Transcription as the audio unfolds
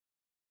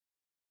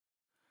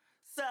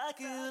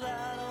桜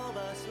の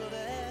場所で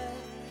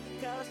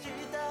交わした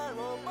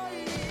想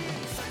い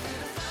桜咲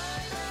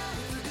いた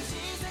美し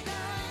い世界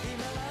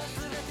今は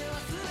全て忘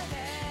れて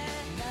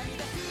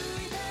涙拭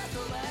いた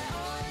空へ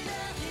おいで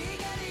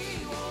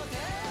光を照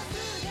ら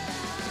すから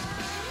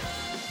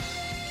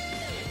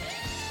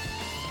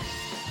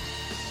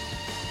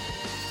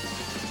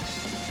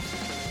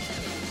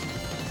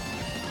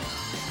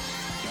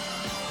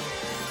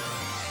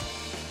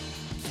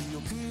記憶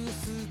を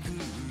救う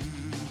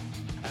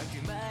悪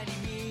魔に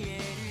見え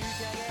る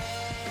影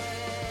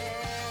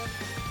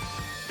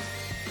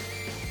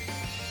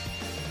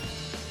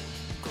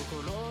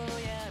心の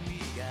闇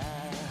が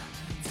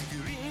作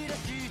り出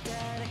した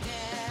だけ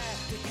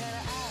だか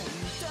ら会い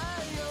たい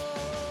よ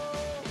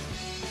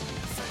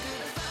桜咲い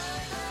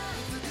た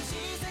美しい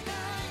世界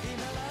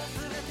今は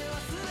全て忘れ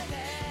て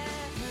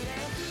胸を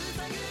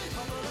塞ぐ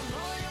心の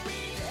闇で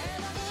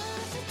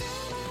流して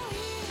ない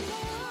んだ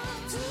よ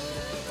辛い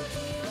時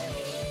は逃げ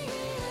出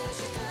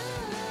した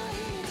ない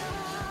んだ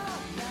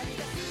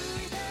涙拭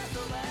いた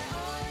そばへお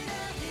いで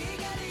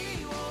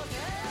光を照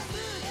らす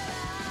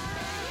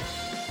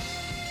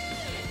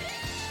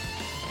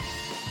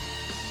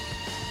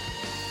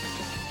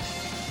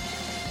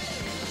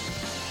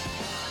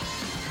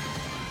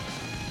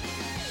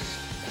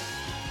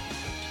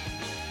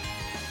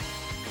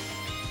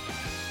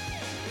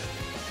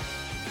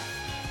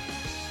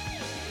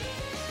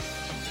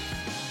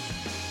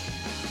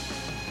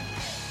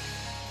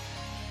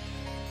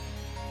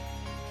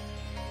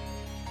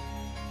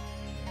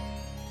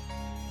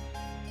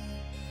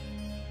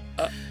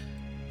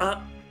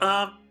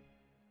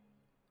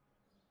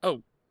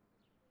Oh,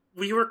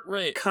 We were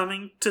right.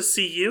 coming to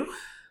see you?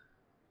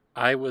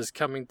 I was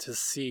coming to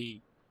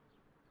see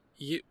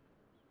you.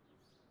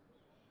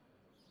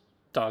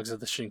 Dogs of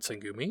the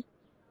Shinsengumi.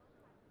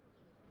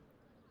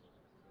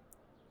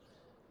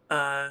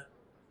 And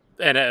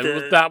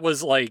that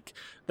was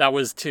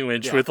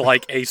 2-inch Yeah. with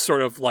like a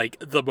sort of like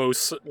the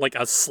most like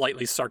a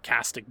slightly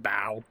sarcastic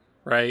bow,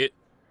 right?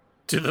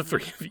 To the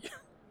three of you.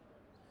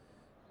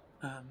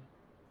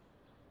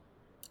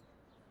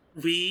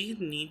 We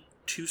need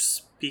to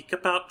speak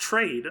about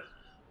trade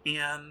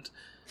and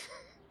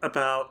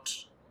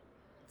about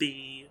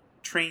the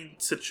train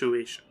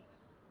situation.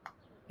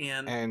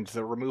 And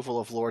the removal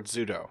of Lord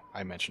Zudo,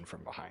 I mentioned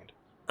from behind.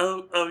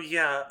 Oh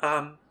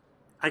yeah.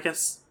 I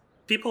guess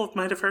people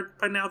might have heard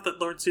by now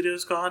that Lord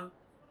Zudo's gone,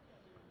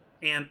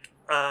 and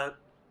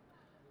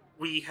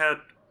we had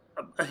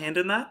a hand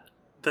in that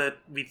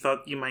we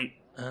thought you might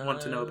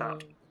want to know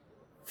about.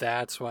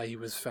 That's why he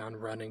was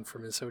found running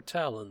from his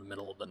hotel in the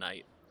middle of the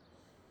night.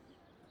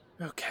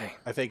 Okay.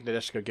 I think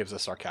Nadeshiko gives a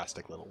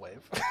sarcastic little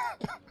wave.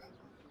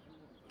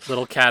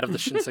 Little cat of the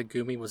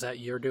Shinsengumi, was that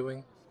your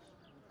doing?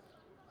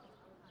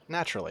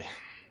 Naturally.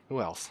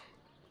 Who else?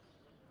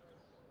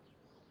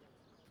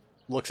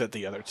 Looks at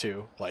the other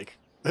two, like,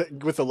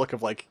 with a look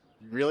of like,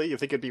 really? You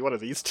think it'd be one of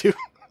these two?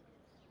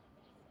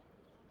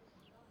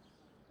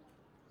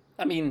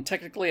 I mean,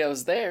 technically I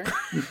was there.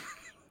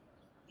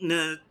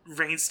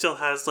 Rain still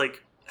has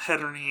like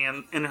head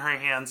in her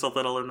hands a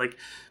little, and like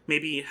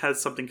maybe has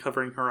something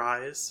covering her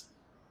eyes.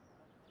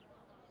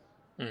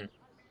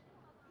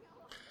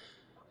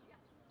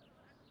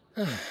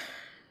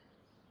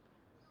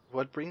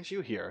 What brings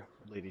you here,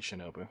 Lady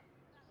Shinobu?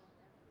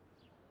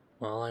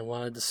 Well, I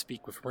wanted to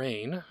speak with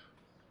Rain.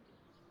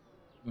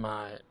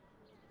 Walk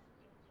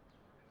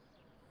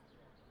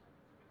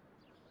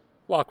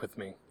with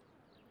me.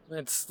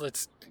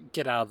 Let's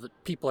get out of the...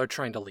 People are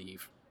trying to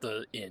leave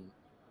the inn.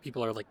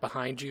 People are like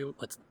behind you.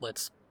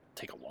 Let's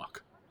take a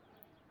walk.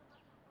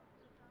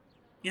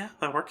 Yeah,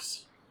 that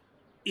works.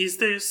 Is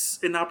this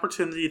an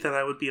opportunity that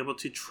I would be able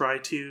to try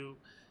to,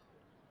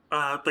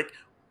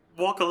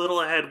 walk a little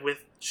ahead with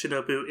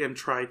Shinobu and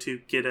try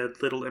to get a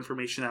little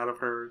information out of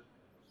her,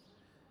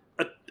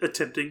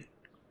 attempting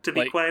to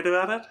be quiet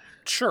about it?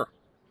 Sure.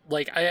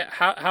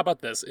 How about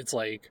this? It's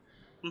like,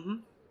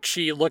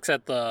 she looks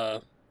at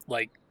the,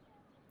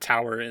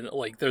 tower, and,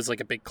 there's, a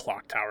big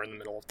clock tower in the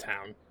middle of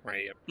town,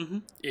 right? Mm-hmm.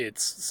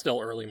 It's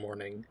still early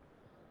morning.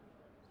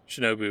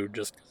 Shinobu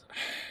just...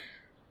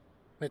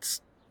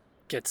 Let's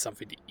get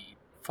something to eat.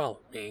 Follow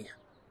me.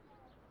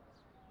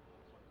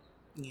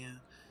 Yeah.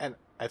 And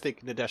I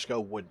think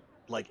Nadeshiko would,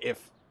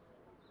 if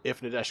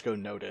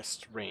Nadeshiko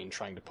noticed Rain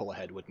trying to pull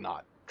ahead, would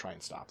not try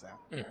and stop that.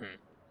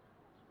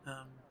 Mm-hmm.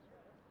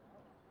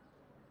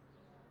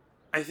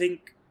 I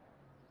think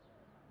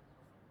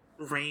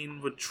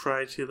Rain would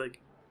try to,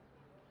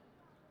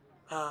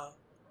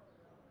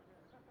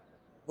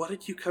 what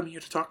did you come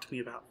here to talk to me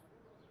about?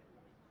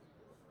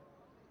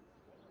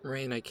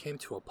 Rain, I came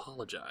to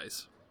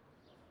apologize.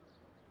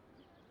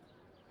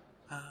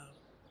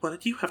 What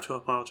did you have to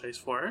apologize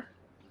for?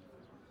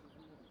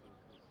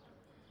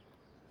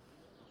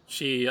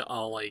 She,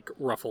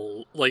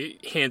 ruffle,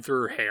 hand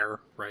through her hair,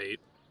 right?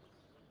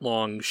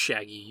 Long,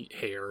 shaggy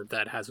hair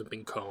that hasn't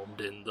been combed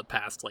in the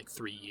past,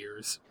 3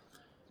 years.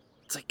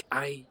 It's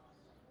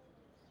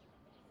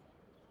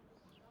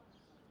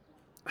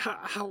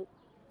How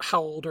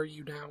old are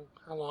you now?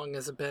 How long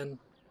has it been?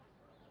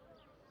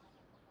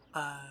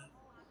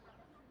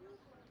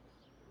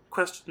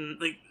 question,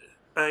 like,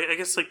 I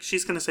guess, like,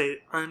 she's gonna say,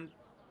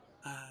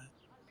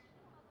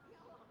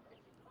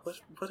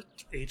 what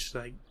age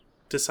did I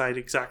decide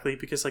exactly?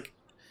 Because, like,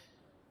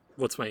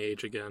 What's my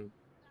age again?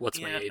 What's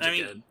my age I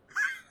mean, again?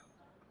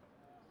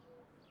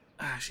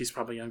 she's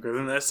probably younger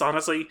than this,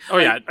 honestly. Oh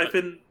yeah, I've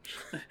been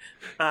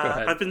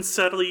I've been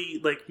steadily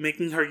like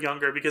making her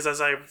younger because as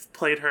I've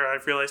played her,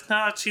 I've realized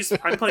I'm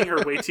playing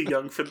her way too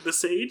young for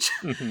this age.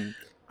 Mhm.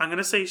 I'm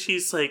gonna say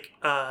she's like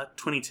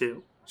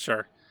 22.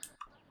 Sure.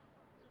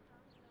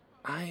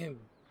 I'm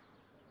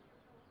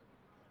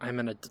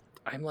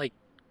like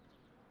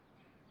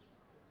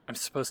I'm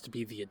supposed to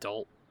be the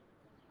adult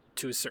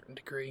to a certain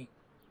degree.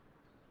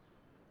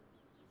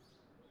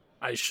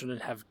 I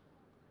shouldn't have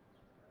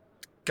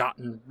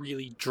gotten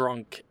really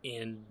drunk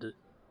and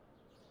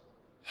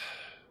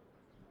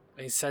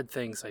I said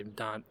things I'm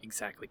not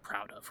exactly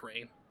proud of,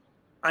 Rain.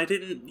 I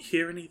didn't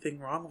hear anything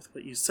wrong with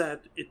what you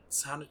said. It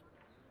sounded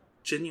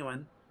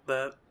genuine.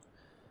 That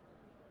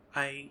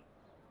I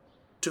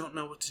don't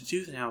know what to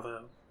do now,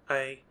 though.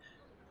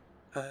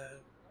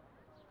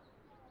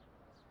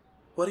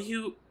 What do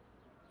you...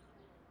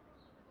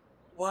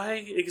 Why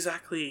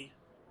exactly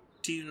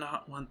do you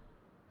not want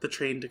the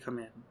train to come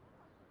in?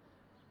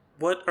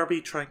 What are we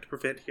trying to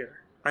prevent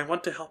here? I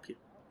want to help you.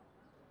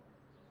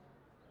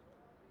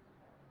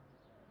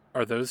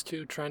 Are those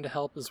two trying to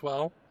help as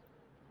well?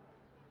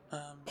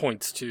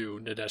 Points to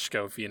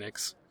Nadeshko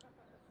Phoenix.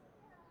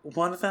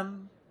 One of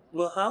them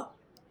will help.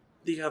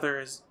 The other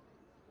is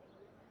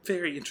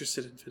very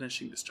interested in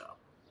finishing this job.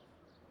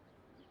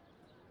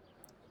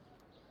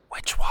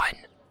 Which one?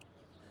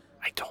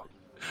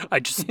 I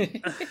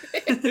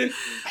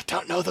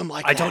don't know them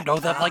like that. I don't know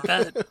them like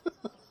that.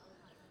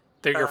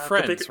 They're your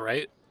friends, the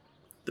right?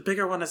 The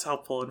bigger one is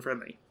helpful and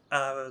friendly.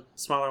 The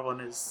smaller one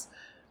is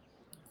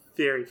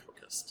very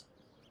focused.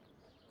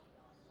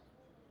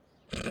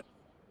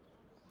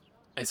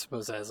 I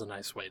suppose that is a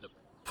nice way to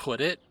put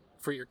it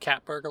for your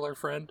cat burglar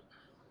friend.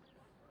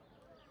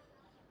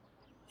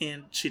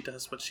 And she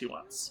does what she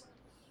wants.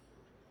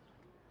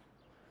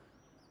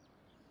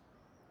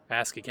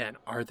 Ask again,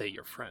 are they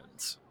your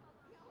friends?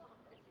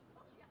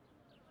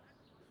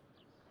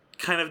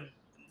 Kind of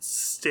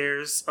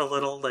stares a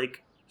little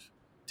like,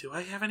 do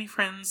I have any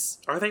friends?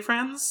 Are they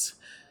friends?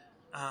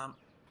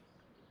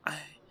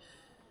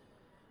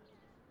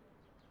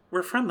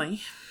 We're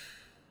friendly.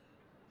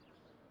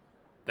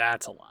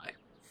 That's a lie.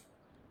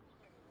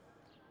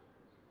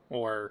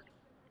 Or...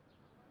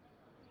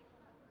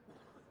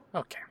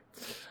 Okay.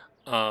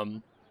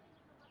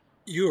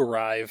 You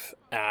arrive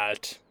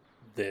at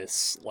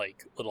this,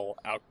 like, little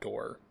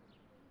outdoor,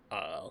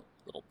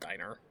 little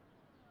diner,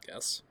 I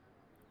guess.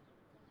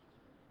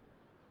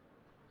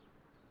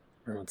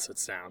 Everyone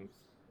sits down,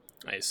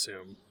 I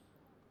assume.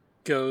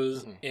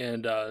 Goes,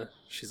 and,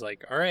 she's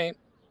like, alright.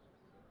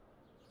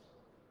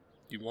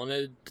 You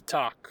wanted to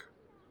talk.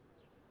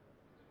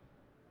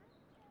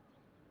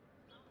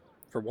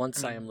 For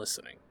once, I am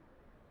listening.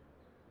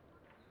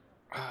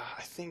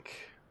 I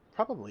think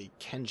probably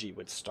Kenji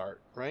would start,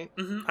 right?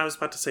 Mm-hmm. I was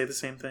about to say the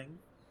same thing.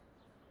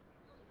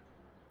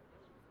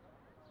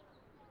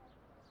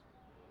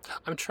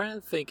 I'm trying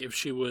to think if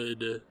she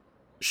would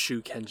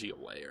shoo Kenji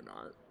away or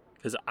not.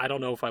 Because I don't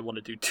know if I want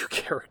to do two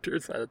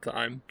characters at a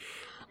time.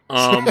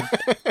 I'm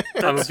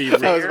gonna be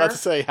I was about to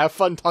say, have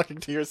fun talking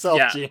to yourself,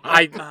 yeah, Gian.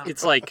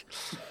 it's like...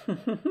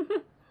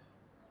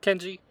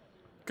 Kenji,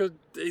 go...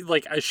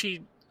 Like,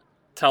 she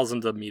tells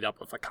him to meet up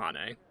with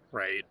Akane,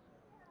 right?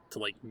 To,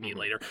 like, meet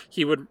later.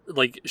 He would,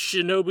 like,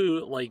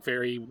 Shinobu, like,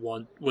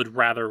 would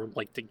rather,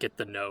 like, to get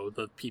to know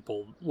the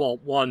people, well,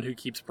 one who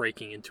keeps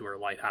breaking into her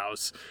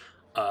lighthouse,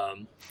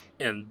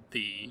 and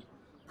the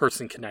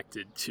person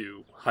connected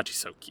to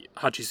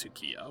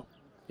Hachisukiyo,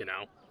 you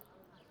know?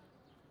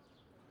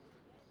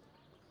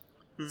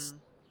 Mm.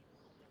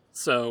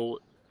 So,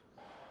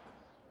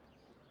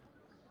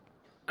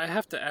 I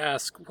have to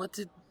ask, what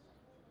did...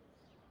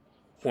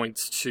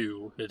 Points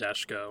to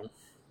Nadeshko.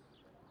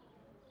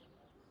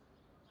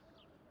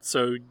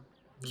 So,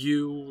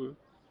 you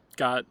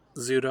got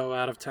Zudo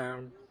out of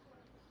town?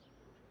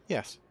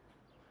 Yes.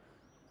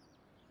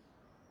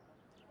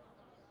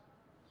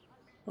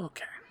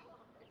 Okay.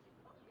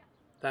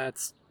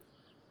 That's...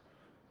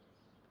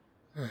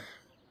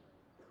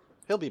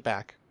 He'll be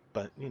back,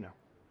 but, you know.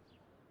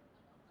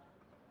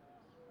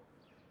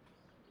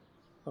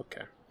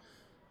 Okay.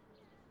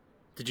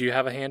 Did you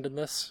have a hand in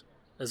this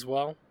as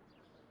well?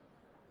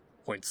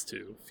 Points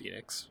to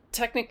Phoenix.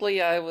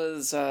 Technically, I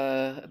was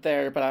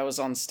there, but I was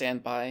on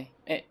standby.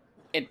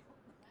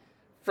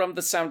 From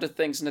the sound of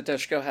things,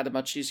 Nadeshko had a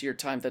much easier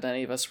time than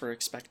any of us were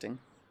expecting.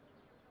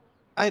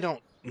 I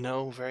don't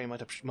know very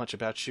much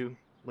about you,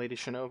 Lady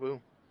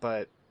Shinobu,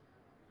 but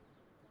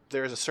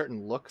there is a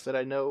certain look that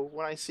I know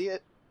when I see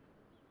it,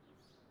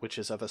 which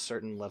is of a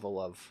certain level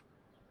of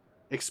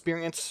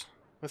experience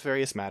with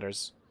various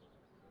matters.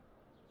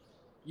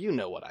 You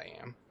know what I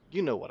am.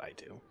 You know what I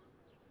do.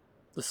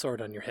 The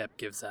sword on your hip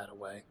gives that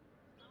away.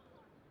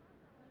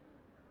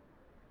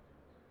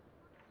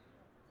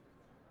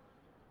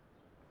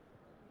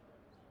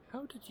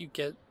 How did you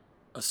get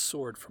a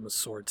sword from a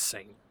sword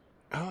saint?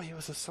 Oh, he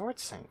was a sword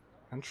saint.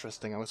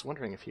 Interesting. I was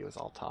wondering if he was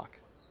all talk.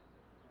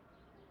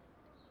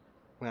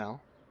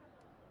 Well,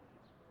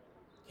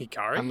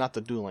 Hikari? I'm not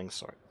the dueling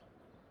sword.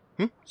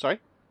 Sorry?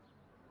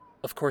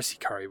 Of course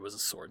Hikari was a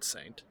sword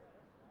saint.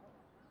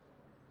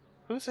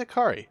 Who's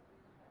Hikari?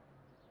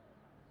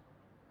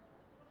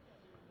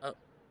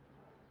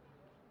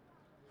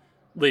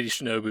 Lady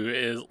Shinobu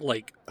is,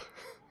 like,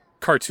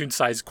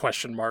 cartoon-sized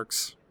question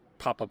marks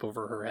pop up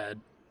over her head.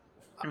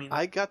 I mean,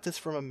 I got this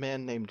from a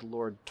man named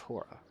Lord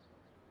Tora.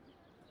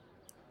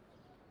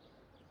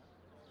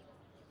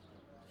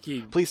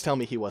 Please tell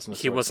me he wasn't a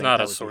sword He was saint. not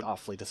That a would sword. be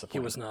awfully He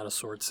disappointing. was not a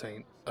sword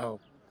saint. Oh,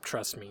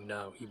 trust me,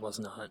 no, he was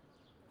not.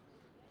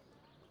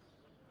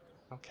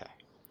 Okay.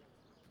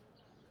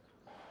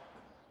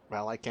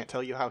 Well, I can't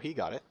tell you how he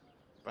got it,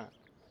 but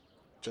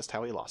just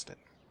how he lost it.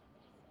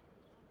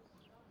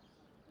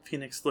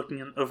 Phoenix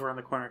looking over on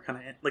the corner, kind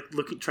of like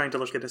trying to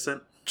look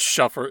innocent.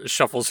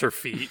 Shuffles her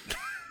feet.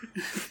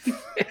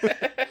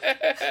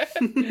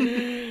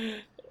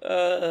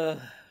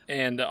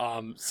 And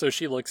so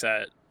she looks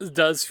at.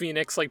 Does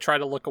Phoenix like try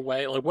to look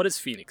away? Like, what is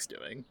Phoenix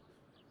doing?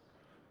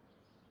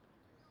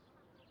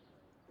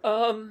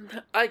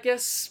 I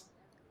guess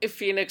if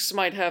Phoenix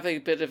might have a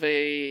bit of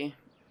a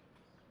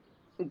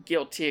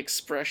guilty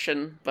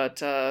expression,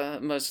 but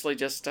mostly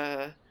just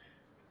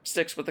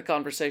sticks with the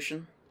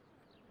conversation.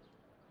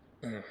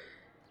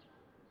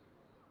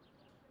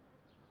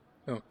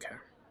 Okay.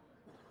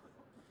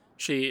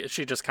 She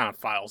just kind of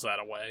files that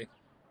away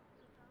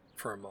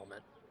for a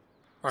moment.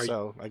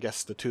 So I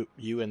guess the two,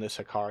 you and this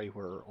Hikari,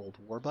 were old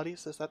war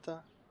buddies. Is that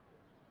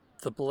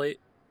the blade?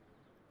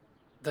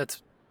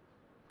 That's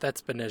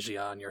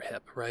Benezia on your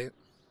hip, right?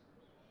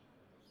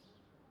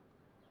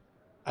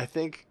 I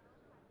think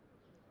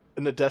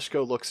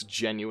Nadeshko looks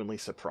genuinely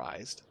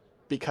surprised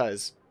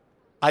because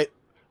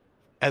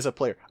as a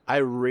player, I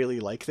really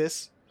like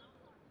this.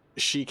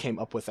 She came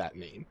up with that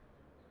name.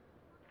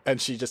 And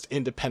she just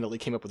independently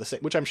came up with the same,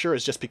 which I'm sure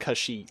is just because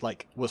she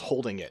like was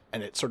holding it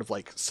and it sort of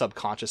like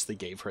subconsciously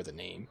gave her the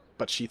name,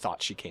 but she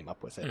thought she came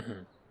up with it. Mm-hmm.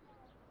 And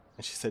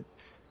she said,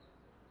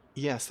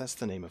 "Yes, that's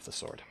the name of the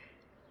sword."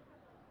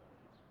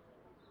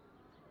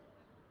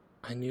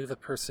 I knew the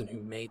person who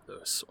made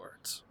those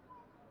swords.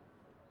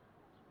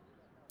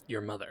 Your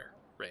mother,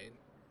 Rain.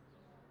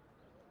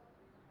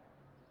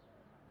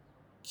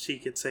 She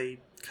gets a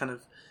kind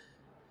of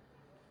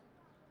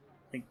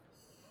like,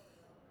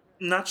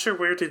 not sure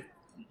where to.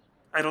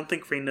 I don't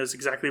think Rain knows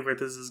exactly where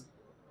this is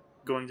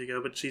going to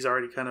go, but she's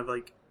already kind of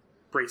like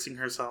bracing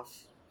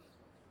herself.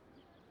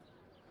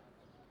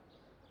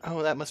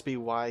 Oh, that must be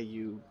why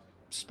you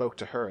spoke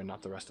to her and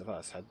not the rest of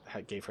us.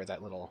 Had gave her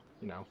that little,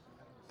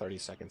 30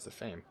 seconds of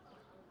fame.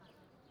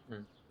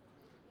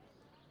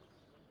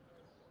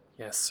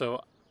 Yes,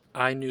 so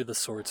I knew the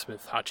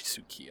swordsmith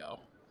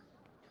Hachisukiyo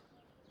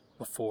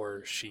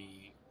before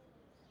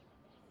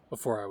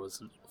I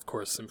was, of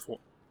course, informed.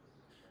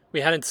 We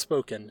hadn't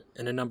spoken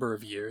in a number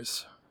of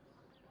years,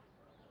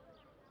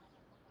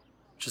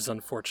 which is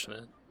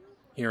unfortunate,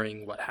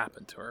 hearing what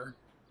happened to her.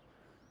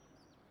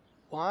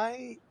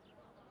 Why?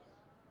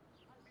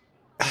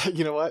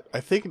 You know what?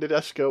 I think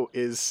Nadeshko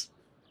is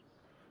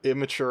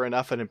immature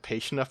enough and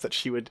impatient enough that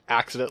she would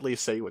accidentally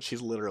say what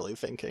she's literally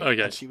thinking.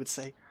 Okay. And she would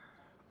say,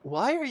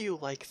 "Why are you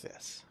like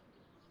this?"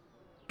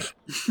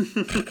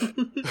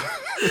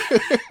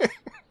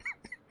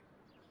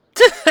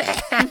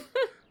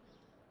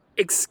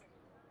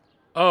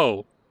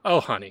 Oh,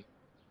 honey.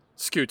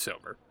 Scoots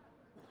over.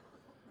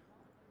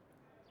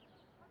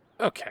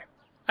 Okay,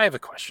 I have a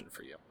question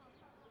for you.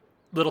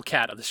 Little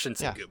cat of the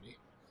Shinsengumi.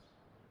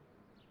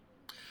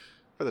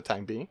 For the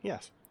time being,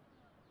 yes.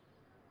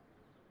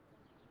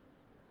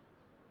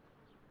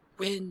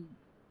 You're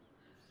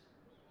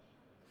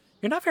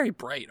not very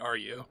bright, are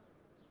you?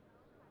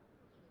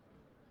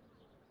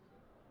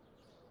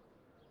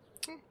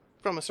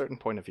 From a certain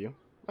point of view.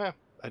 Well,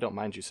 I don't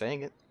mind you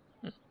saying it.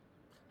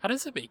 How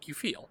does it make you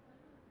feel?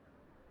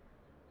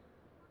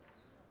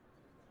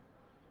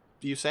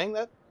 You saying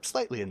that?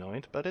 Slightly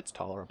annoyed, but it's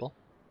tolerable.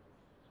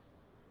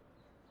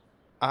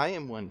 I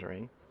am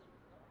wondering,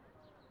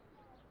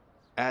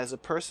 as a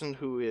person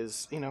who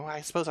is,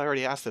 I suppose I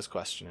already asked this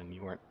question and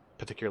you weren't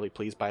particularly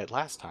pleased by it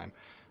last time,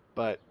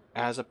 but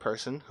as a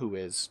person who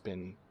has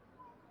been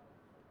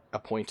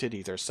appointed,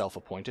 either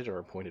self-appointed or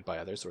appointed by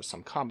others, or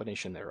some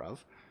combination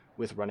thereof,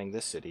 with running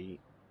this city,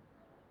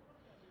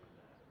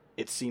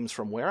 it seems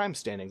from where I'm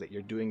standing that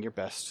you're doing your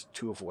best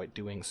to avoid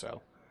doing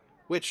so.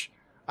 Which,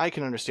 I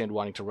can understand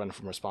wanting to run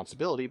from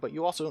responsibility, but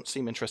you also don't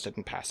seem interested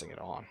in passing it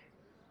on.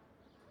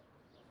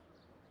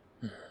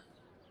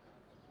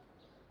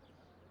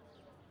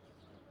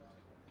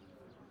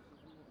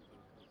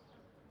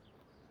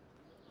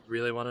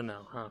 Really want to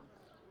know, huh?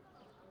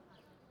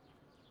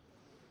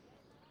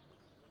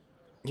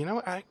 You know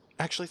what? I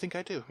actually think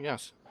I do,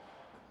 yes.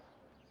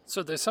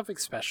 So there's something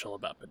special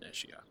about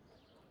Benezia.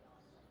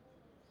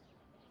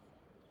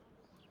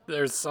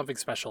 There's something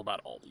special about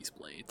all these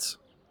blades.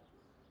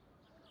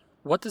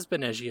 What does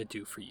Benezia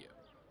do for you?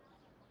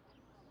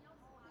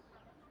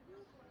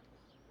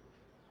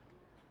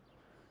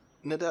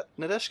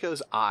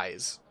 Nadeshko's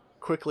eyes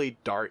quickly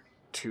dart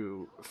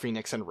to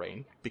Phoenix and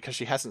Rain because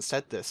she hasn't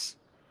said this.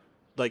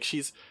 Like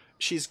she's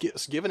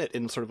given it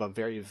in sort of a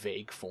very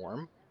vague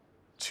form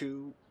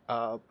to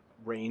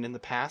Rain in the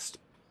past,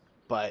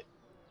 but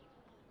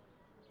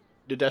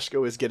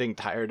Nadeshko is getting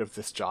tired of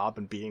this job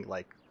and being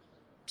like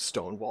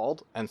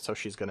stonewalled, and so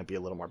she's going to be a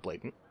little more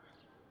blatant.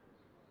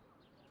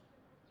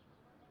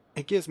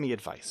 It gives me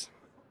advice.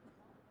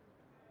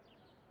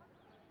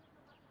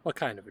 What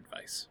kind of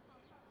advice?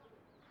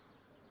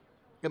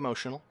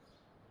 Emotional.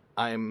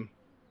 I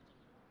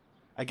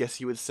guess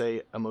you would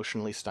say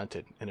emotionally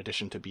stunted, in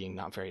addition to being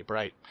not very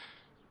bright.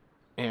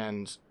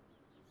 And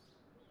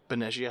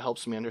Benegia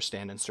helps me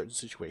understand in certain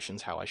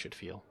situations how I should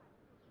feel.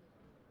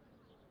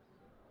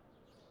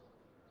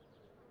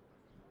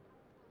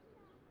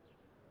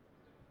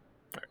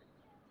 All right.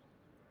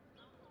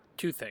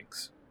 Two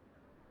things.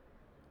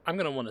 I'm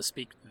going to want to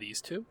speak to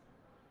these two,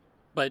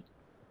 but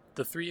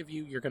the three of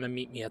you, you're going to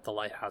meet me at the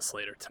lighthouse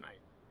later tonight.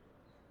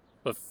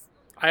 But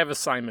I have an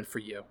assignment for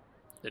you,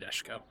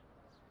 Nadeshko.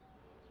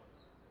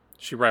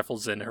 She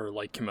rifles in her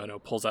light kimono,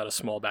 pulls out a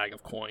small bag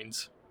of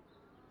coins.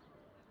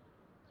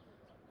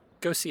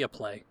 Go see a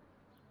play.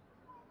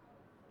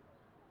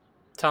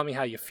 Tell me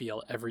how you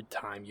feel every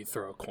time you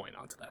throw a coin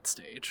onto that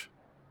stage.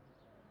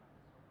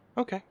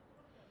 Okay.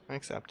 I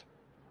accept.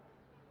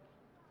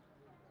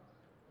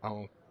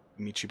 I'll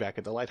meet you back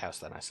at the lighthouse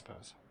then, I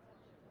suppose.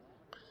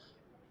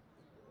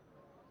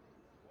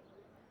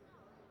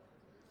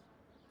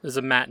 There's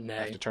a matinee.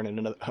 I have to turn in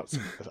another...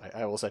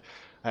 I will say,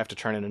 I have to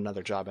turn in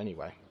another job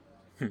anyway.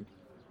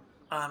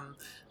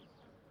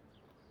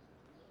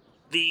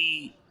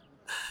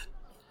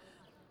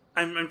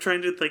 I'm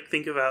trying to like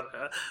think about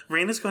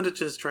Rain is going to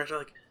just try to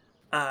like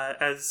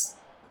as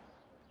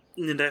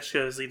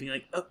Nadeshko is leaving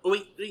like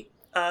wait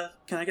can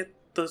I get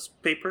those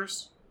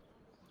papers?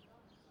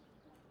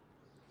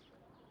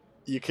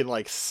 You can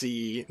like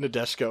see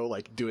Nadeshko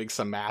like doing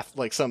some math,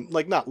 like some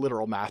like not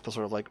literal math, but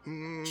sort of like,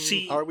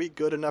 are we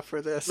good enough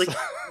for this? Like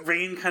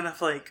Rain kind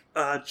of like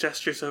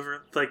gestures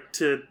over like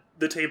to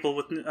the table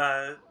with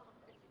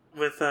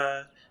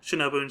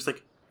Shinobu and is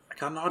like, I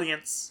got an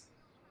audience.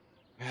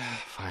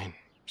 Fine.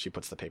 She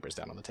puts the papers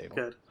down on the table.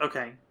 Good.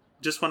 Okay.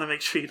 Just want to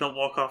make sure you don't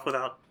walk off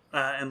without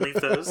and leave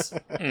those.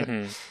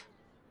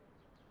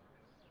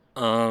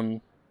 Mm-hmm.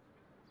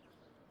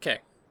 Okay.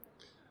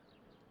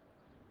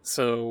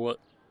 So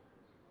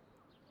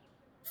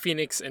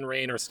Phoenix and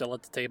Rain are still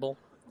at the table.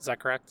 Is that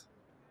correct?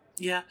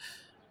 Yeah.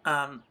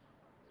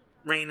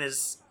 Rain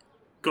is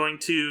going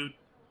to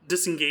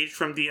disengage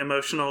from the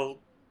emotional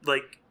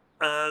like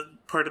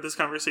part of this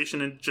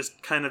conversation and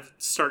just kind of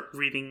start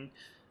reading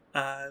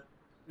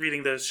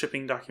those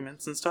shipping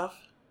documents and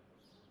stuff.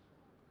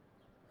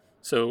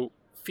 So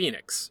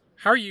Phoenix,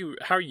 how are you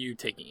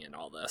taking in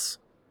all this?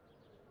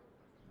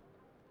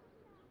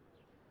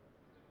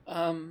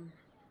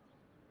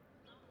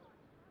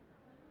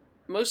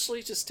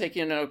 Mostly just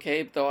taking it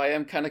okay, though I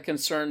am kind of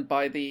concerned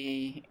by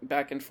the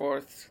back and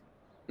forth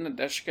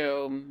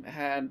Nadeshko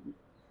had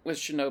with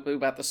Shinobu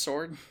about the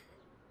sword.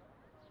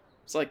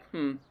 It's like,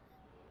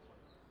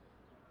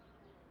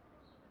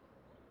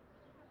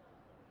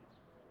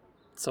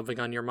 Something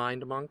on your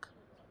mind, Monk?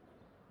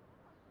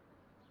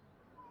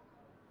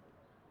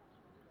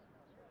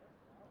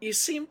 You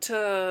seem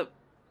to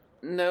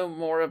know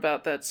more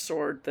about that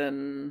sword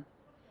than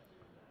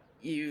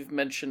you've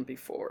mentioned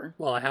before.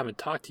 Well, I haven't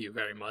talked to you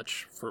very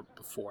much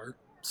before,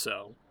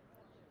 so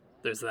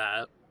there's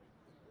that.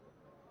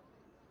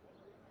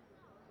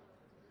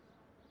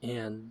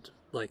 And,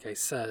 like I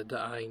said,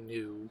 I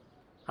knew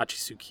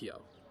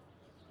Hachisukyo.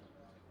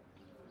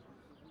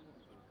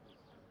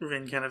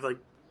 Rain kind of like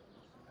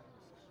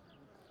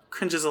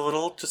cringes a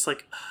little, just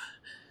like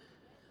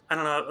I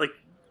don't know, like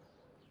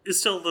is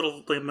still a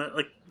little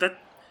like that.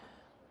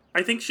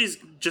 I think she's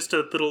just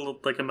a little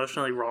like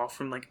emotionally raw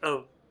from like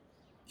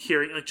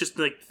hearing like just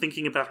like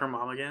thinking about her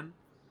mom again,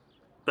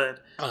 but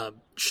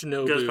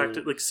Shinobu goes back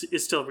to like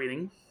is still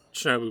reading.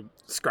 Shinobu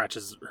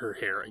scratches her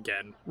hair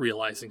again,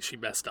 realizing she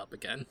messed up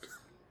again.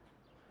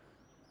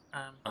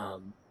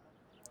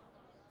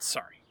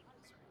 Sorry.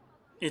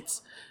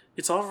 It's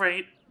all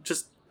right.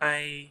 Just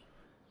I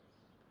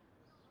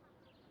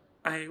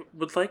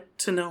would like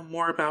to know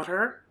more about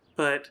her,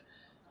 but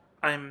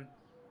I'm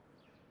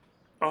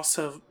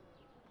also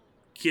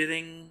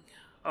getting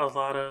a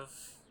lot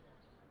of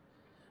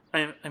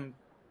I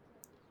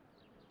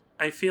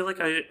feel like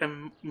I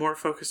am more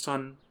focused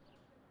on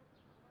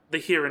the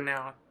here and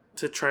now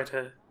to try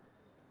to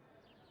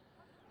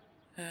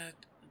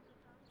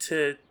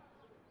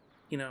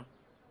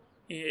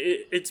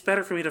it's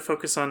better for me to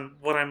focus on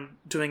what I'm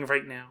doing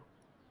right now.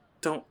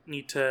 Don't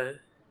need to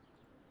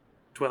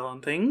dwell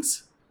on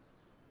things.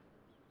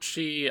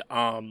 She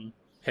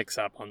picks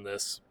up on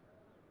this,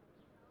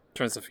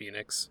 turns to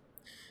Phoenix.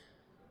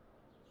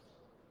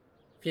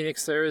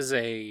 Phoenix, there is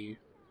a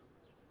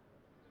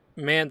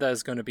man that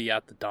is going to be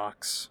at the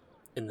docks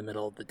in the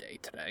middle of the day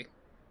today.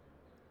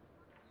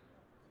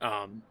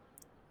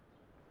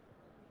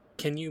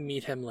 can you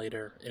meet him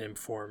later and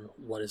inform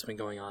what has been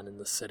going on in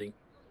the city?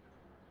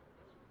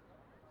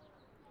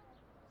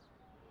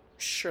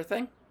 Sure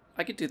thing.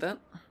 I could do that.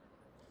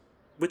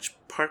 Which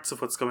parts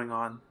of what's going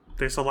on?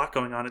 There's a lot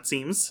going on, it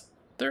seems.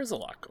 There's a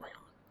lot going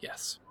on,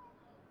 yes.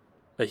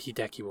 But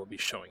Hideki will be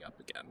showing up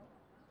again.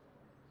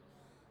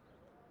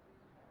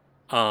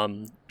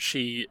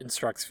 She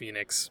instructs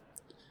Phoenix,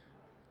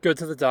 go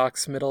to the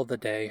docks, middle of the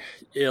day.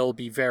 It'll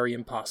be very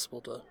impossible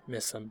to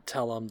miss him.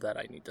 Tell him that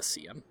I need to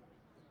see him.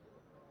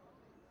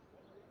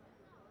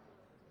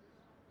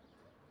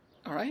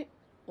 Alright,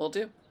 will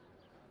do.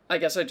 I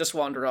guess I just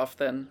wander off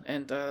then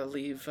and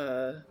leave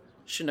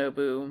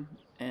Shinobu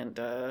and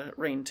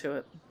Rain to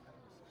it.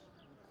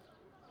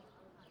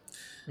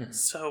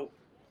 So,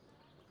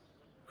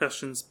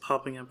 questions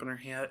popping up in her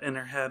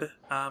head.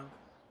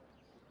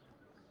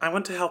 I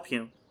want to help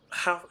you.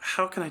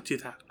 How can I do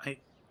that?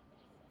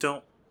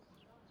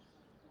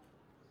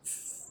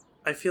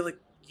 I feel like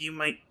you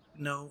might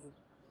know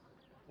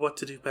what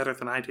to do better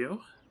than I do.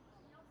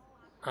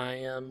 I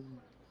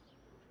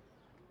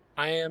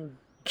am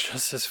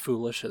just as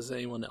foolish as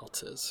anyone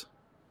else is.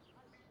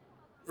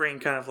 Rain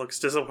kind of looks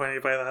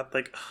disappointed by that,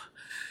 like,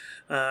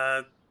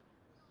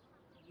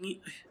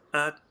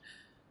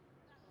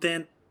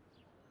 then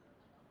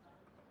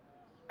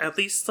at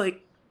least,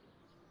 like,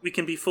 we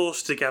can be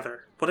foolish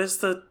together.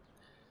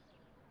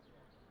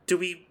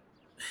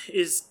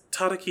 Is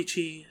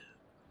Tadakichi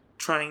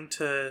trying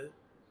to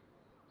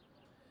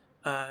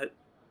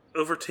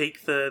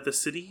overtake the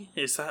city?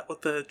 Is that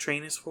what the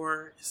train is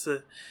for? Is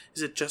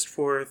it just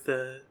for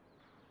the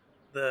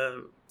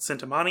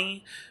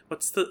Sentamani?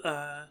 What's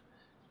the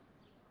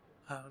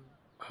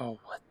Oh,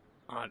 what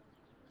on?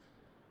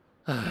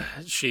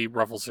 She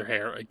ruffles her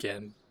hair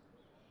again.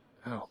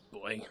 Oh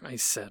boy, I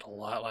said a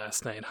lot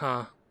last night,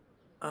 huh?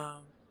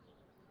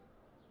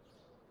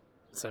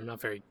 So I'm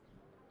not very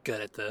good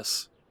at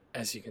this,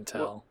 as you can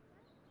tell.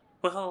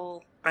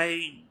 Well,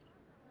 I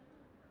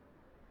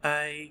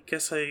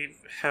guess I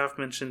have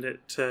mentioned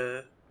it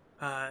to...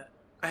 I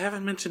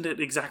haven't mentioned it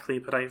exactly,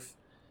 but I've,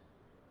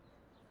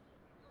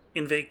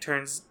 in vague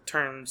terms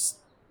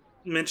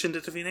mentioned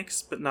it to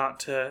Phoenix, but not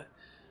to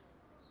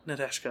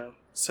Nadeshiko.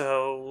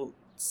 So,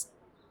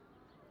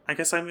 I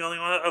guess I'm the only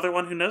other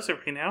one who knows it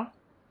right now.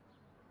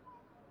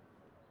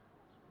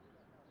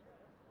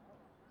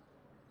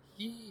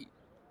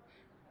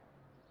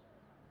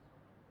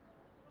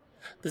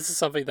 This is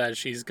something that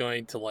she's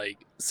going to,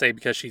 like, say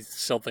because she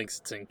still thinks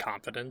it's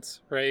incompetence,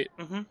 right?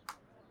 Mm-hmm.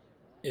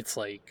 It's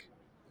like,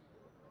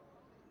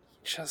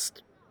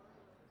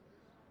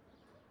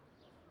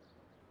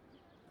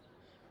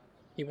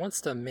 he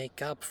wants to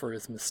make up for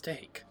his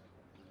mistake,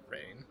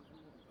 Rain.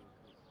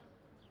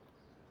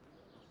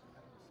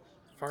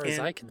 As far as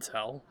I can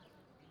tell.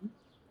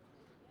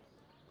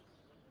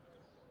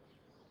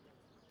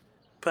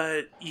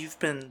 But you've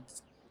been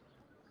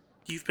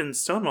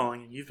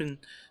stonewalling him. You've been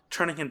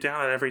turning him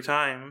down at every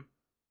time.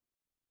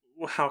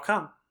 Well, how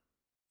come?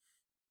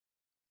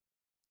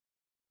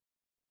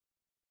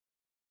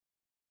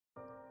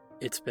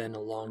 It's been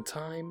a long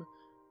time,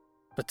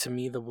 but to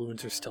me the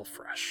wounds are still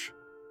fresh.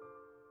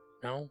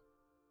 No?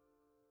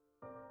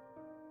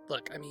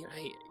 Look, I mean,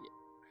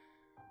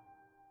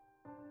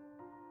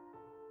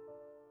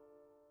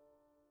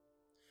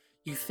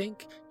 you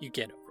think you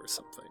get over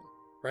something,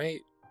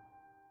 right?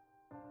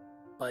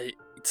 But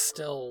it's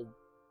still...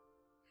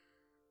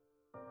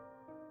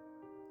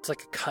 It's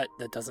like a cut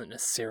that doesn't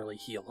necessarily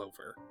heal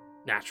over,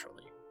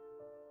 naturally.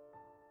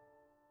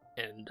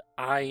 And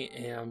I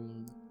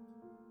am...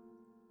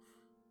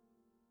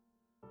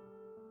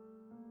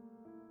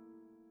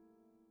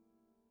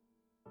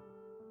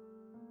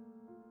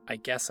 I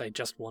guess I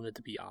just wanted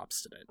to be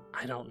obstinate.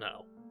 I don't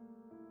know.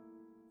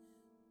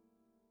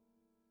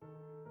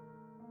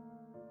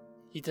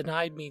 He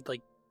denied me,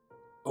 like,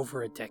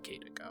 over a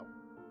decade ago.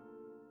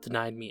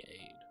 Denied me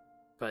aid.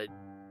 But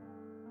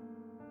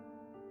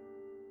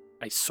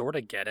I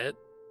sorta get it.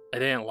 I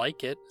didn't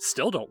like it.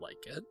 Still don't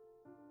like it.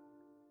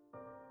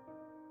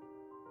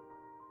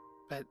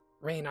 But,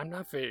 Rain, I'm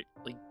not very,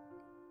 like...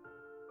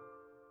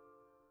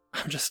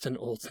 I'm just an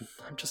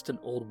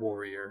old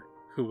warrior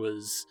who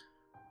was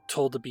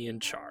told to be in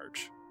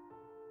charge.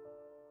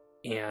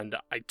 And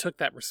I took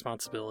that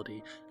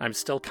responsibility. I'm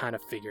still kind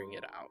of figuring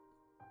it out.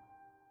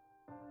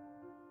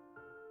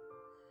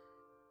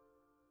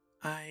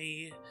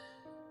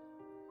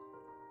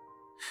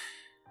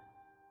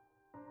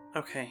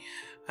 Okay.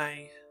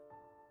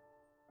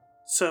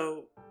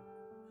 So...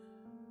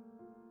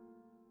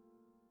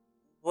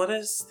 What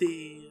is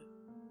the...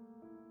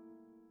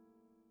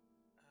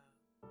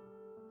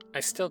 I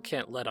still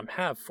can't let him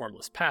have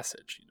formless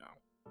passage, you know.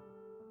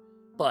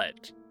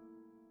 But...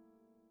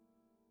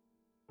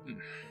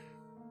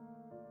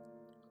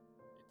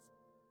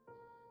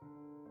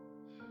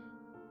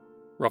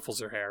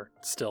 Ruffles her hair,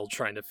 still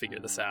trying to figure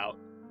this out.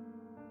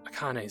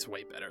 Akane's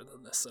way better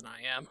than this than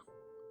I am.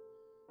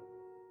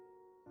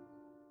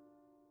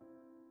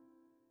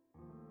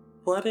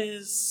 What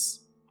is...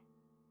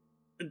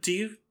 Do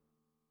you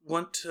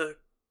want to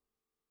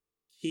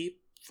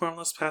keep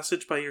formless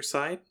passage by your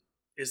side?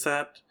 Is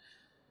that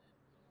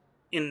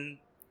in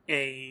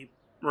a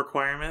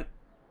requirement?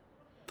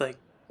 Like,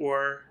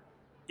 or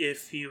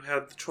if you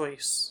had the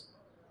choice,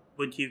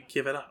 would you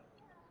give it up?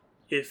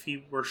 If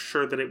you were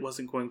sure that it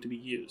wasn't going to be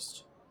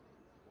used?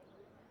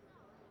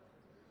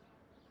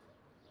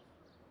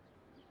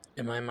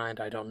 In my mind,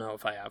 I don't know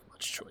if I have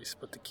much choice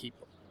but to keep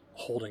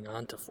holding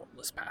on to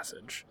formless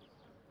passage.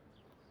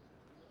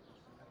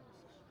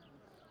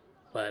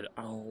 But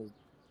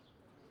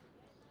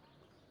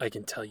I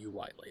can tell you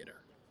why later.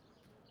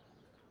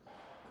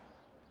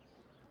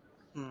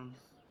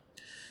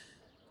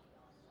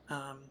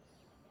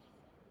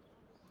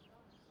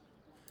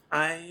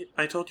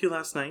 I told you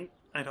last night,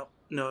 I don't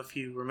know if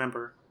you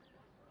remember.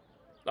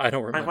 I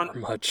don't remember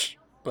much,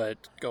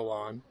 but go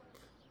on.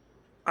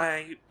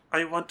 I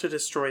want to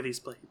destroy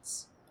these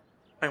blades.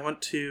 I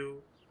want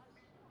to...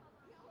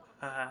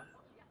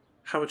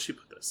 how would she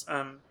put this?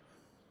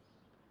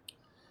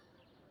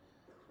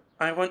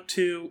 I want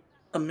to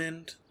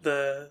amend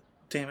the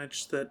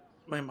damage that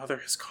my mother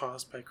has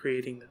caused by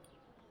creating them.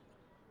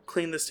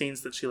 Clean the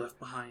stains that she left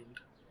behind.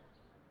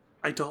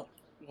 I don't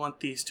want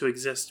these to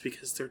exist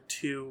because they're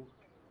too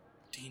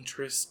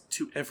dangerous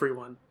to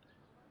everyone.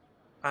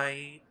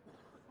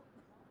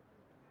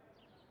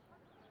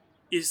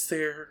 Is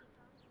there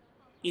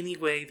any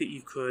way that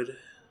you could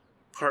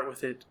part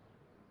with it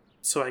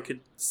so I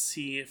could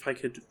see if I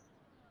could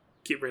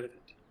get rid of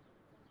it?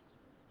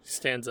 He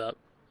stands up,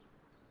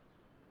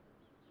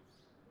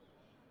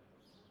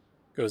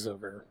 goes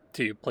over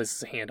to you,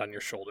 places a hand on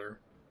your shoulder.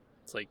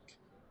 It's like,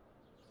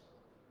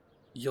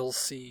 you'll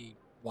see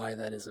why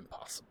that isn't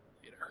possible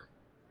later.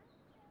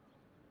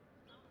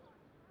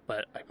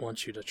 But I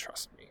want you to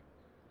trust me.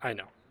 I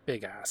know,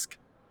 big ask.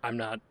 I'm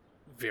not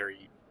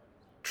very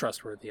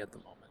trustworthy at the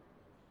moment.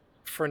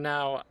 For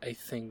now, I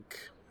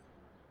think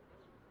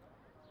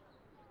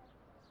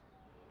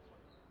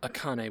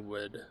Akane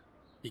would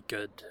be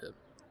good to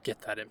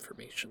get that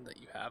information that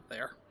you have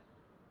there.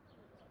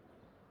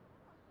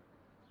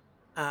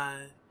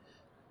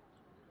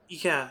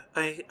 Yeah,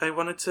 I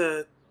wanted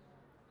to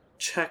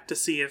check to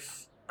see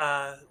if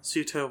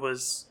Zuto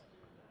was,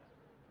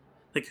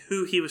 like,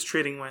 who he was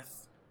trading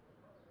with,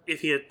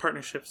 if he had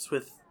partnerships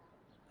with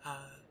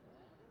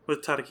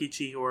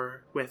Tadakichi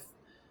or with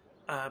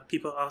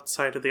people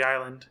outside of the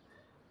island,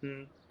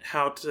 and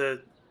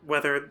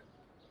whether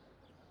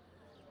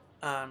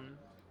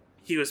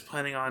he was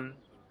planning on,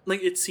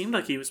 like, it seemed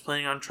like he was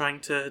planning on trying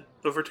to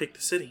overtake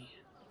the city.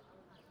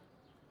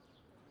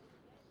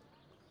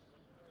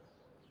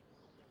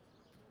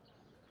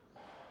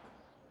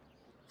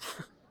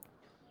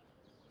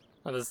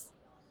 That is...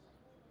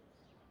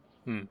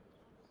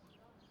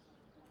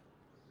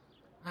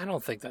 I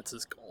don't think that's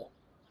his goal.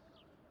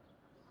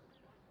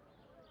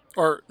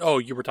 Or, oh,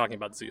 you were talking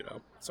about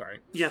Zuto. Sorry.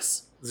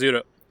 Yes.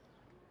 Zuto.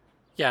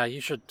 Yeah, you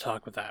should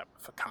talk with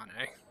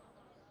Akane.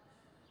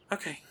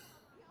 Okay.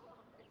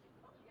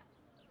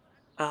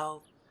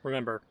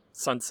 Remember,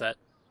 sunset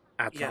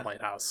at the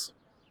lighthouse.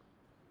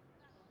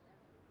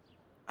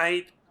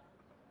 I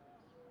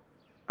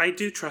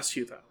do trust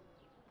you, though.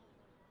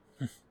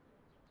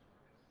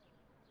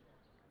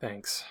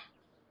 Thanks.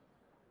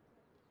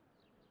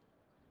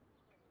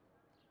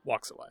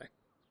 Walks away.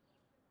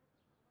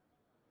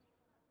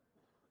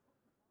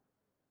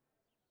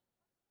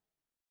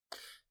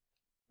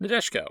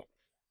 Nadeshko.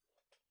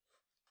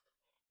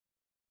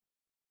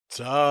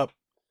 What's up?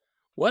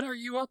 What are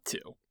you up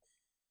to?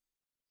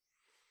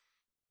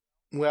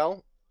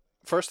 Well,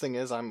 first thing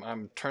is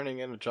I'm turning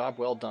in a job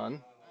well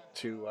done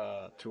to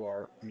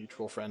our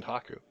mutual friend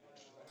Haku.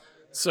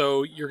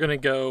 So you're gonna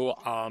go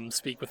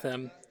speak with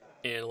him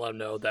and let him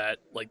know that,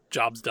 like,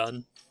 job's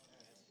done.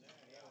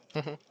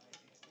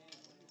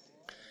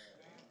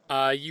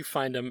 You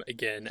find him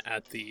again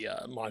at the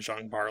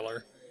mahjong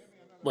parlor.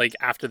 Like,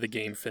 after the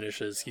game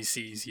finishes, he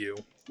sees you,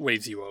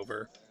 waves you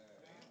over.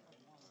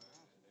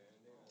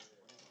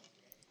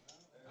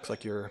 Looks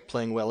like you're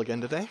playing well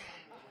again today.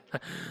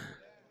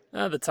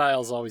 The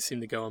tiles always seem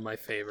to go in my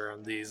favor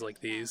on these like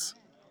these.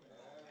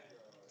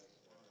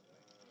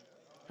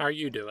 How are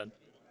you doing?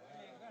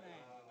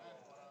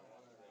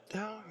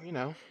 You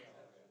know,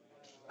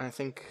 I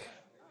think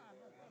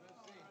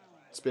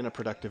it's been a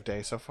productive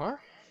day so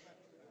far.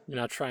 You're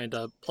not trying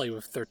to play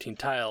with 13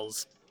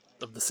 tiles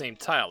of the same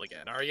tile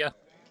again, are you?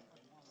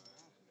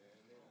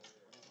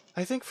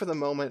 I think for the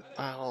moment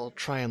I'll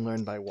try and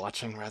learn by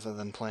watching rather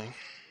than playing.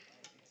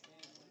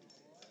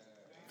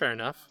 Fair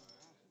enough.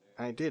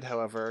 I did,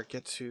 however,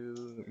 get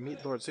to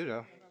meet Lord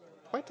Zuto.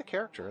 Quite the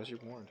character, as you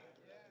warned.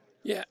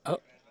 Yeah.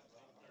 Oh.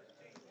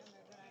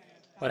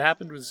 What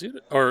happened with Zuto?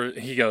 Or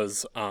he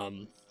goes,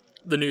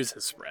 the news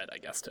has spread, I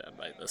guess, to him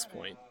by this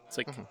point. It's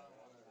like,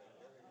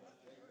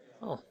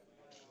 oh.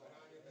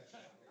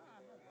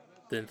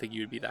 Didn't think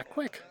you'd be that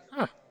quick.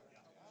 Huh.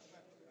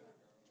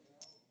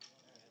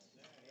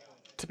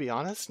 To be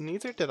honest,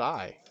 neither did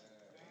I.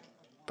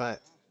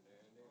 But,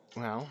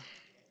 well,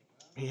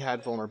 he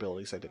had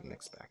vulnerabilities I didn't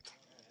expect.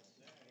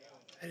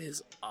 That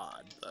is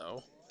odd,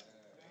 though.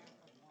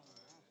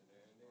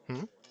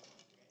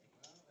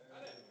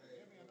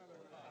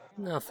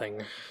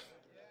 Nothing.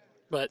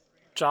 But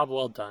job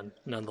well done,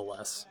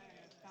 nonetheless.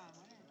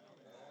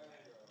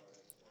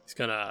 He's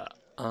gonna,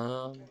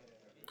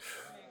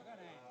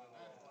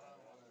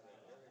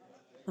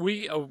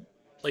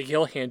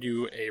 he'll hand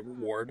you a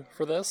reward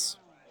for this.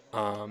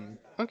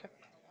 Okay.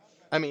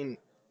 I mean,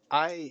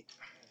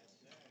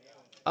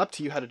 up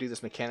to you how to do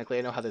this mechanically.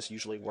 I know how this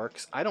usually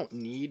works. I don't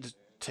need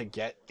to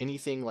get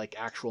anything, like,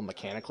 actual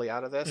mechanically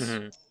out of this.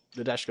 The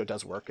Nadeshiko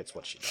does work. It's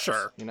what she does.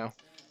 Sure. You know?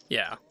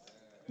 Yeah.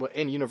 Well,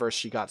 in universe,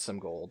 she got some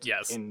gold.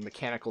 Yes. In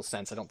mechanical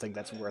sense, I don't think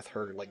that's worth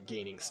her, like,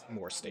 gaining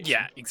more station.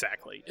 Yeah,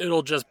 exactly.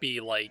 It'll just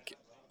be like,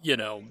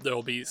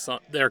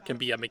 there can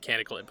be a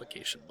mechanical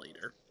implication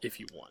later if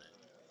you want it.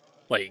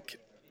 Like,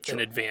 an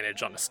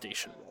advantage on a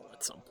station roll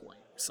at some point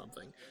or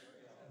something.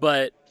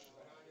 But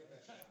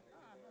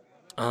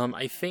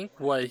I think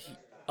what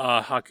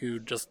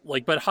Haku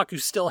but Haku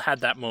still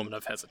had that moment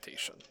of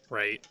hesitation,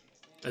 right?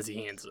 As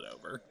he hands it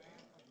over.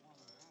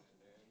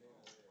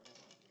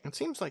 It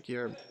seems like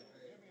you're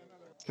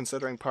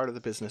considering part of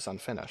the business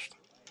unfinished.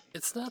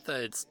 It's not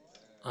that it's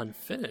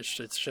unfinished,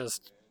 it's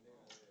just,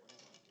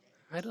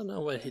 I don't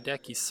know what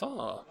Hideki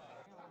saw.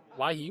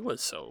 Why he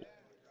was so...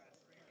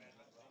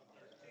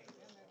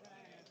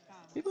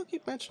 People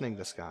keep mentioning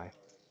this guy.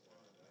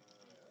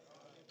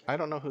 I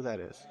don't know who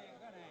that is.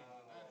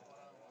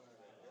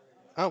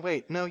 Oh,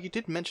 wait, no, you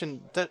did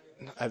mention that...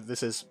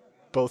 this is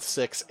both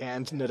Six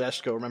and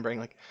Nadeshiko remembering,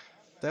 like,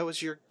 that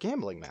was your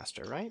gambling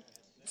master, right?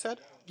 You said?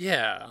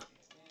 Yeah.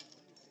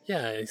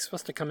 Yeah, he's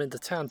supposed to come into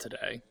town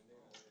today.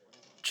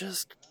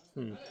 Just...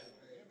 And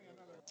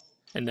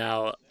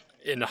now,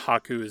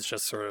 Haku is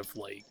just sort of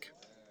like...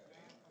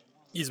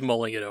 He's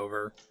mulling it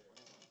over.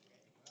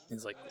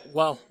 He's like,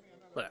 well,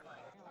 whatever.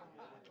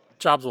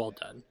 Job's well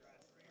done.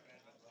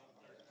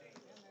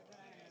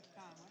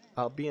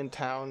 I'll be in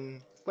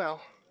town,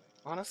 well,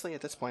 honestly,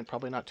 at this point,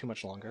 probably not too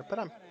much longer, but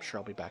I'm sure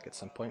I'll be back at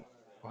some point.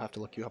 I'll have to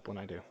look you up when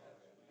I do.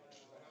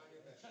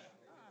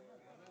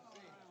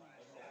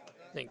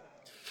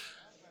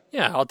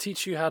 Yeah, I'll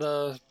teach you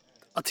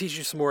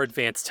some more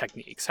advanced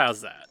techniques.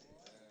 How's that?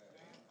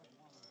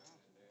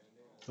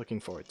 Looking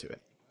forward to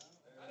it.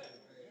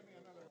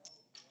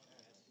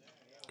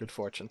 Good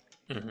fortune.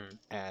 Mm-hmm.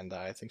 And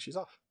I think she's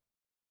off.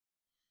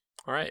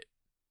 All right.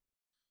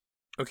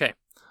 Okay.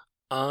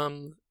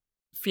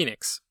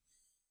 Phoenix.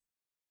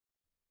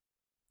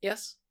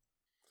 Yes?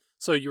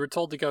 So you were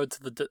told to go to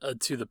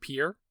the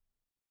pier?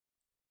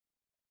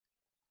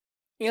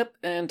 Yep,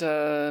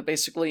 and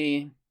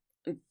basically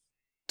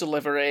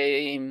deliver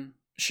a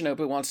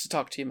Shinobu wants to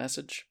talk to you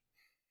message.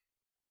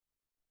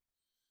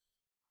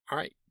 All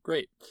right,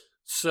 great.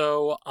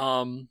 So,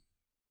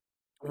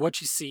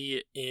 what you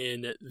see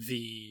in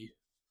the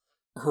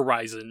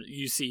horizon,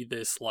 you see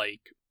this,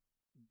 like,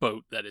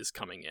 boat that is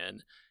coming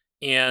in.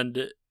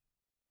 And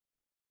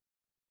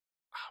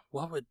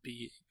what would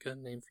be a good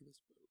name for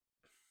this boat?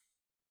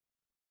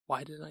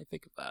 Why didn't I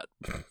think of that?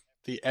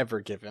 The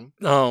Ever Given.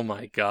 Oh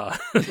my god.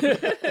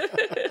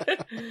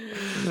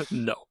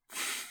 No.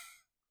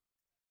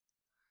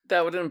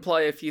 That would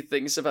imply a few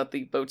things about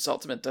the boat's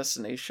ultimate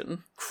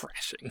destination.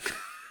 Crashing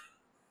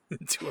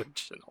into a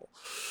channel.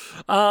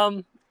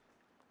 I'm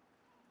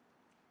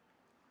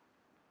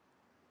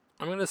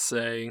gonna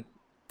say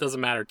doesn't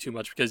matter too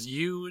much because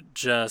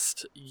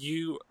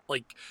Shinobu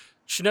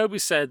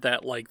said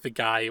that, like, the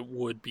guy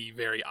would be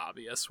very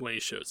obvious when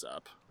he shows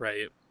up,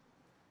 right?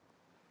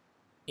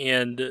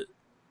 And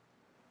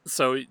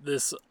so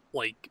this,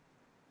 like,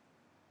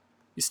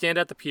 you stand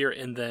at the pier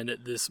and then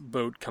this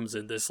boat comes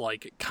in, this,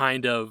 like,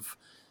 kind of,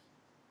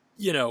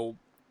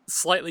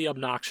 slightly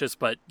obnoxious,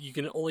 but you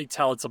can only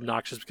tell it's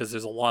obnoxious because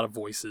there's a lot of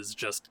voices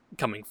just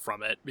coming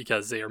from it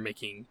because they are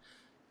making,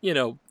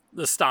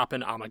 the stop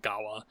in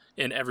Amagawa,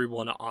 and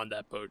everyone on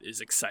that boat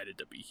is excited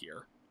to be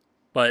here.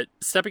 But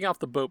stepping off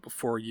the boat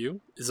before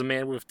you is a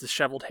man with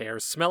disheveled hair,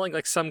 smelling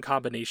like some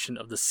combination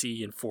of the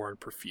sea and foreign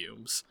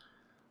perfumes.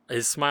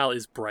 His smile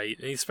is bright,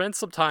 and he spends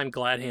some time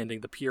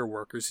glad-handing the pier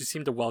workers who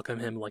seem to welcome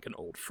him like an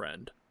old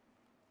friend.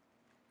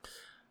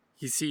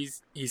 He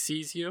sees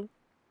you,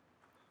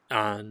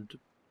 and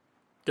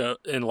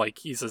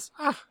he says,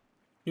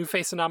 new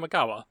face in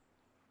Amagawa.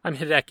 I'm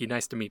Hideki,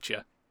 nice to meet you.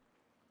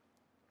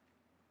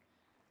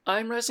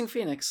 I'm Rising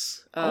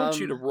Phoenix. I want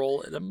you to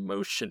roll an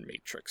emotion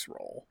matrix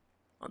roll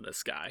on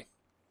this guy.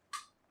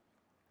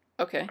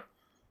 Okay.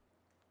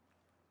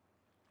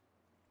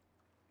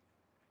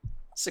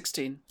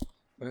 16.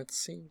 Let's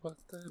see what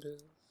that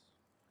is.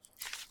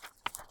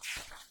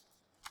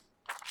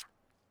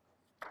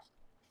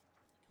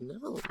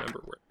 Never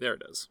remember where. There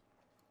it is.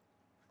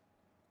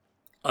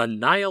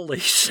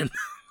 Annihilation.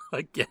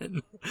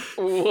 Again.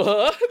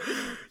 What?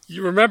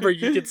 You remember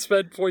you can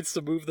spend points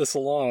to move this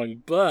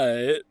along,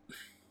 but...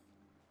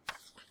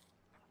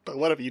 But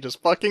what if you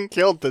just fucking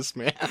killed this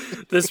man?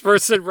 This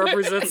person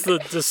represents the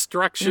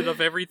destruction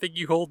of everything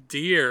you hold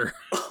dear.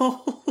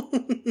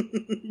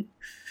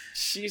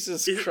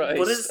 Jesus Christ.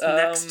 What is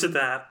next to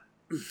that?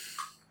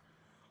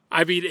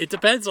 I mean, it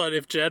depends on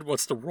if Jen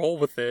wants to roll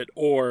with it,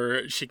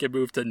 or she can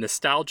move to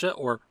nostalgia,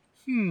 or,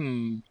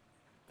 that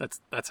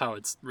That's how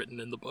it's written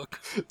in the book.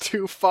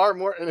 2 far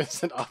more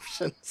innocent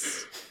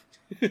options.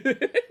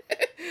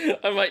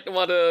 I might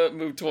want to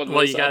move to one of those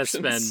Well, you gotta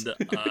options.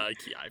 spend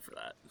ki for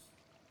that.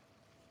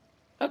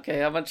 Okay,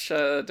 how much do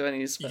I need to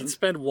You spend? can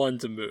spend 1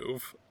 to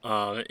move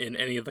in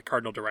any of the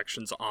cardinal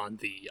directions on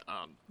the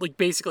like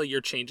basically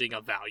you're changing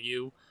a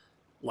value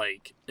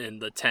like in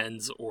the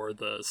tens or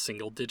the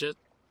single digit.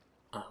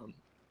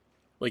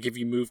 Like if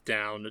you move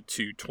down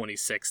to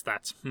 26,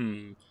 that's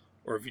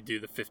or if you do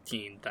the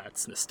 15,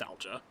 that's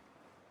nostalgia.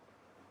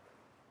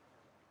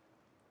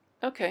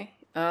 Okay.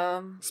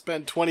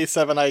 Spend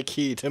 27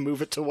 IK to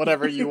move it to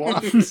whatever you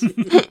want.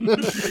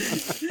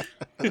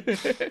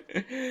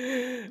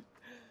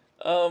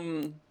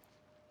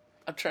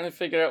 I'm trying to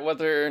figure out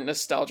whether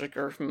nostalgic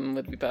or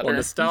would be better. Well,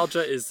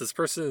 nostalgia is this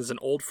person is an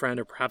old friend,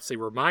 or perhaps they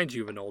remind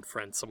you of an old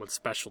friend, someone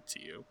special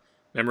to you.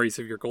 Memories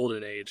of your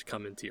golden age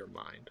come into your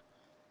mind.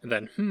 And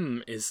then,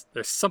 is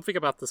there's something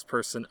about this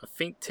person, a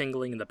faint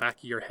tingling in the back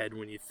of your head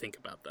when you think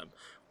about them.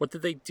 What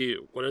did they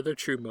do? What are their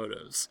true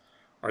motives?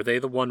 Are they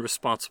the one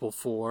responsible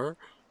for...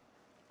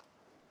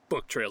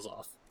 Book trails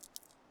off.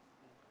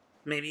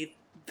 Maybe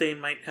they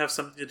might have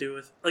something to do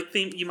with, like,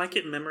 you might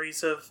get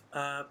memories of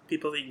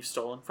people that you've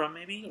stolen from,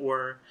 maybe,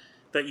 or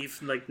that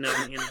you've like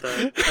known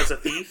as a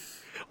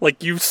thief.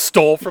 Like you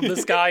stole from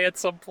this guy at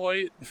some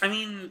point. I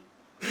mean,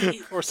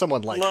 or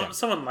someone like him.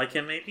 Someone like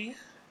him, maybe.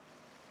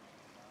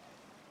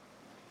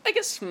 I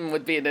guess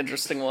would be an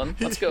interesting one.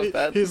 Let's go with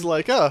that. He's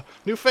like,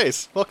 new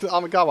face. Welcome to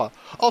Amagawa.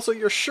 Also,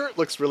 your shirt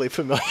looks really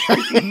familiar.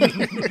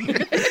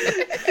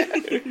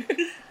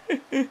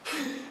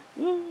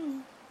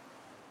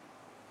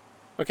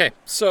 Okay,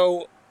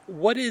 so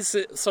what is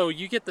it? So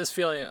you get this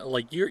feeling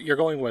like you're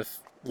going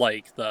with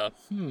like the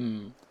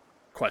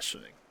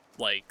questioning,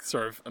 like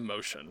sort of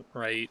emotion,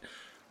 right?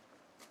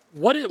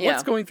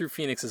 What's going through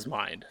Phoenix's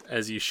mind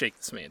as you shake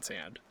this man's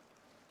hand?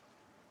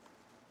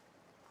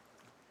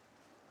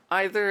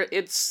 Either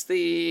it's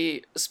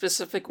the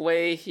specific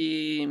way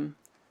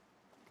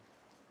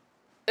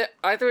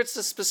either it's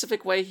the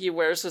specific way he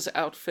wears his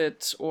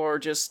outfit, or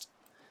just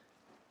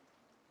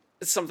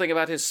something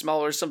about his smell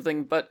or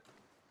something, but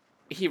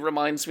he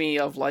reminds me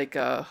of, like,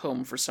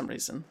 home for some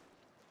reason.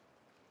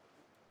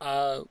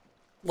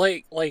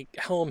 Like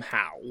home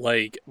how?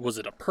 Like, was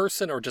it a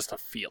person or just a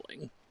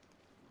feeling?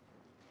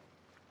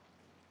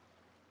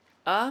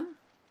 Might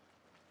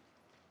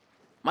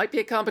be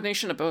a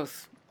combination of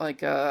both.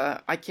 Like,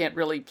 I can't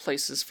really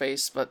place his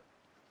face, but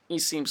he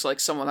seems like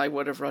someone I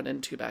would have run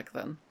into back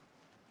then.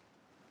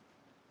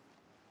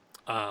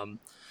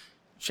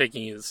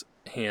 Shaking his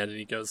hand, and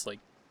he goes like,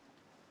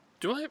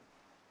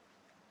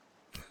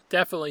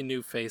 definitely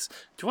new face.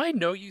 Do I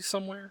know you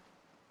somewhere?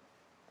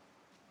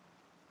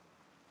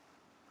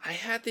 I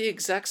had the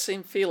exact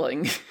same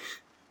feeling.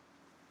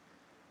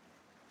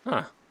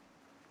 Huh.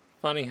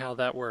 Funny how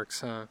that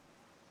works, huh?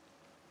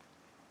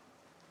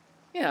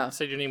 Yeah. You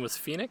said your name was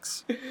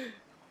Phoenix?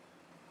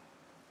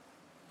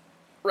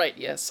 Right,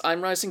 yes.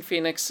 I'm Rising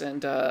Phoenix,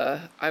 and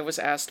I was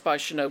asked by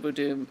Shinobu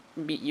to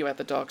meet you at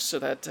the docks so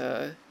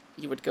that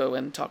you would go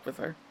and talk with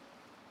her.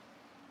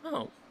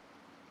 Oh.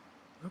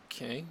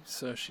 Okay,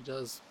 so she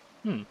does...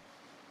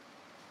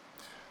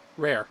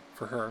 Rare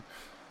for her.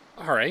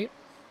 Alright.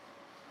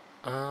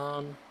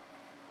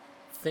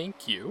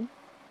 Thank you.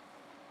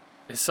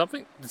 Did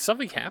something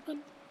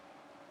happen?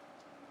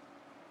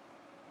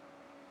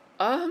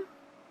 A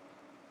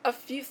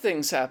few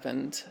things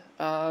happened.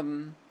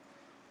 I'm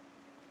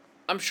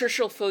sure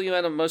she'll fill you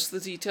in on most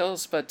of the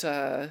details, but,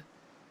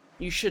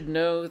 you should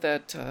know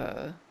that,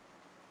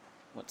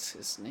 what's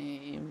his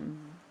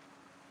name?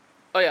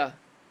 Oh yeah,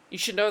 you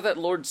should know that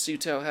Lord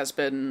Zuto has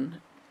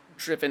been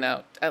driven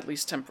out, at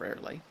least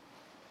temporarily.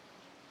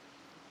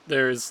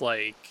 There's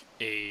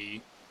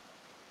his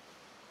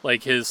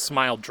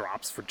smile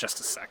drops for just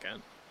a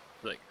second.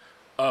 Like,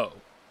 oh,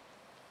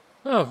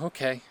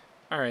 okay,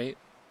 all right.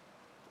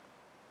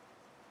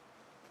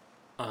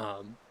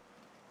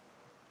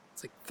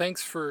 It's like,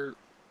 thanks for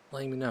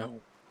letting me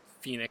know,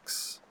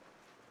 Phoenix.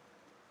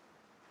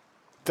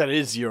 That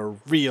is your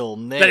real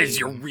name. That is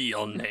your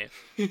real name.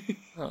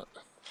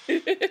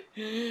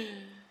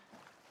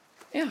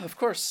 Yeah, of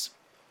course.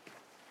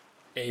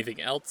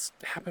 Anything else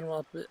happened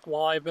while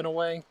I've been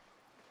away?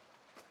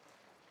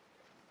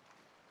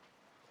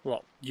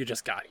 Well, you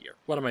just got here.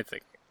 What am I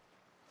thinking?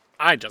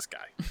 I just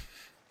got here.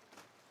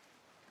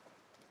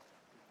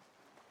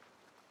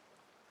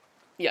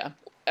 Yeah,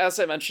 as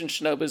I mentioned,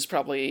 Shinobu's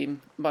probably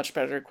much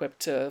better equipped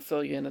to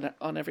fill you in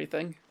on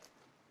everything.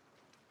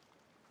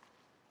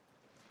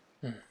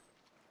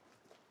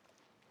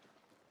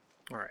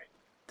 Alright,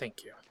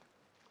 thank you.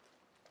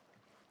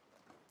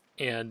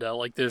 And,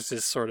 there's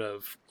this sort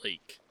of,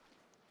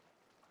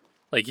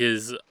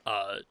 his,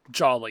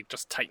 jaw,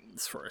 just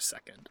tightens for a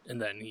second,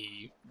 and then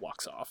he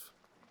walks off.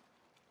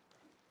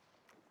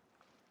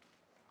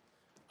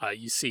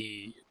 You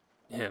see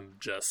him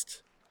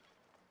just,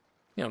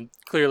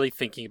 clearly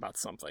thinking about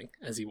something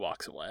as he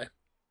walks away.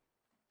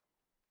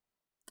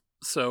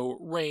 So,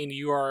 Rain,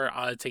 you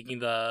are taking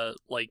the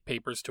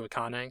papers to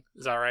Akane.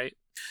 Is that right?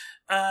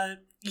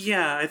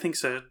 Yeah, I think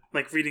so.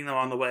 Like reading them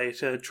on the way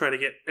to try to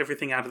get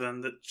everything out of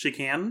them that she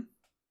can.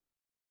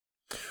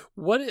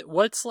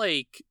 What's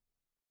like?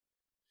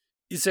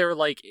 Is there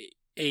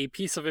a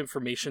piece of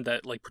information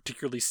that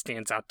particularly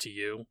stands out to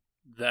you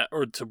that,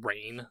 or to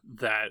Rain,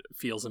 that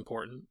feels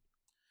important?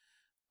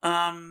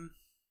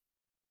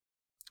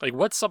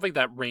 What's something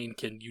that Rain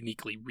can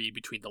uniquely read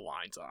between the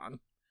lines on?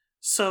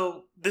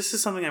 So this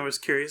is something I was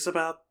curious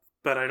about,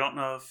 but I don't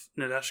know if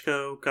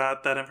Nadeshko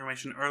got that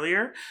information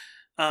earlier.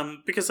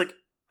 Because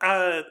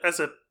as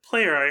a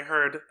player, I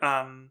heard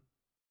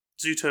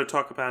Zuto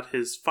talk about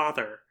his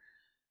father.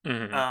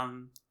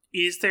 Mm-hmm.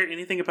 Is there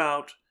anything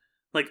about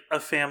a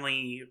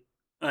family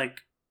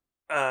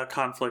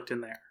conflict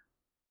in there?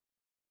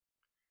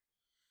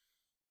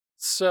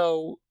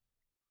 So,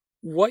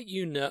 what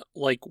you know,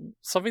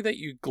 something that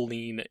you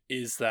glean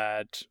is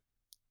that,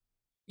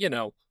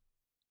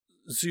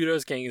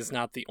 Zuto's gang is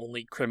not the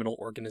only criminal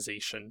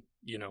organization,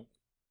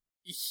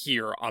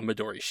 here on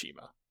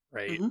Midorishima,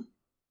 right? Mm-hmm.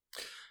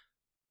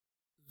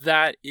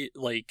 That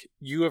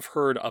you have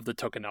heard of the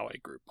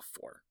Tokunoe group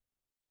before.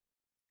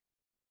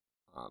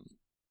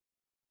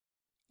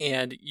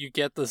 And you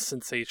get the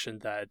sensation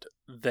that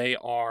they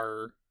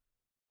are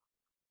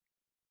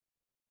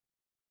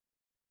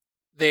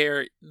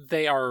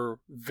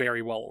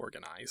very well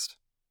organized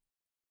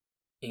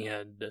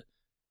and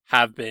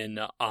have been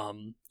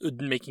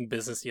making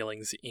business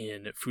dealings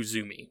in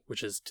Fuzumi,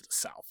 which is to the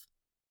south.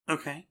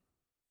 Okay.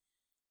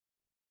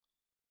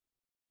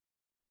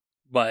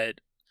 But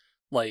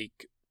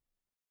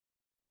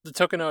the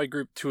Tokunoe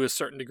group to a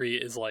certain degree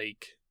is a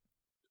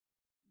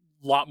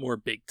lot more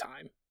big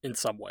time in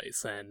some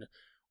ways than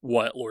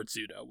what Lord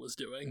Zuto was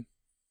doing.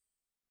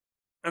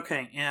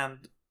 Okay,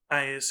 and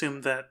I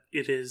assume that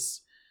it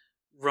is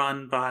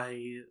run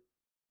by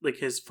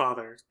his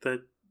father.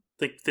 That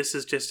this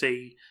is just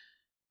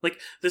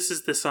this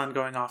is the son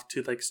going off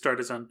to start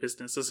his own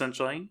business,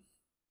 essentially.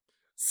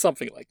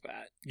 Something like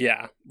that.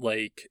 Yeah,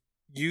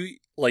 you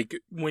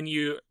when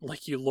you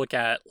you look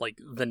at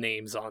the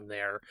names on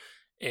there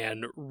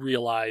and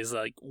realize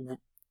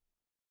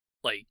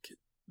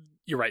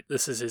you're right,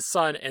 this is his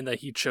son, and that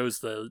he chose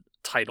the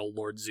title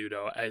Lord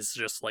Zuto as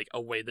just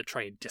a way to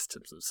try and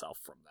distance himself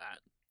from that.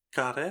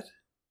 Got it.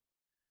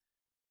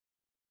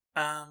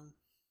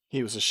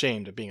 He was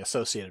ashamed of being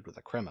associated with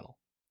a criminal.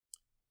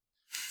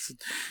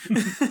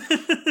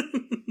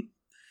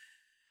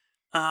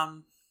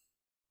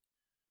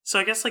 So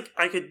I guess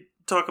I could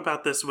talk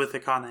about this with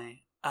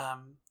Akane.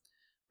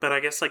 But I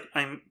guess I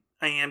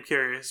am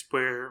curious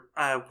where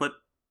what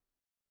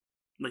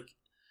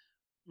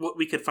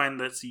we could find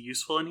that's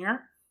useful in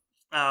here.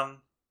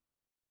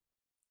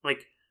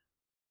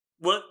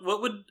 What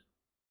would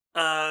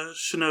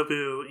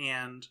Shinobu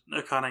and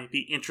Akane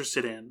be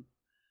interested in?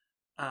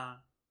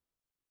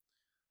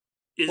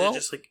 Is it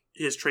just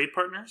his trade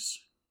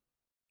partners?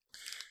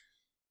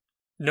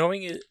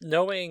 Knowing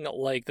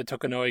the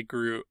Tokunoe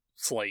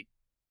groups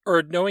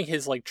or knowing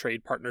his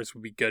trade partners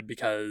would be good,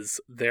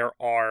 because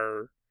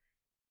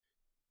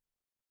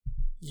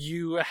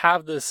you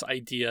have this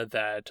idea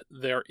that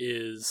there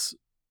is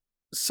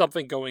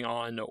something going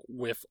on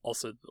with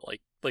also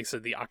I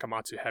said, the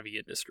Akamatsu heavy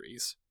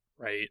industries,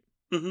 right?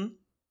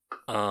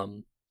 Mm-hmm.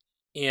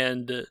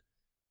 And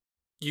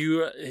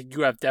you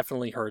have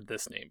definitely heard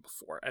this name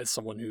before as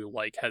someone who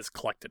has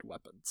collected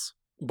weapons,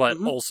 but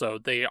Mm-hmm. also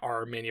they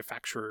are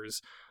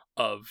manufacturers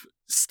of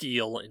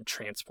steel and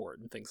transport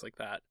and things like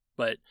that.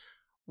 But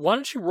why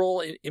don't you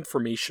roll an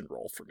information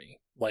roll for me?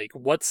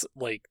 What's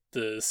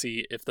to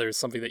see if there's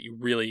something that you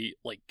really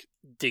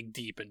dig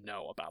deep and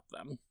know about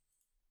them.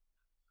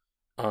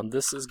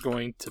 This is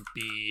going to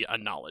be a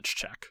knowledge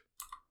check.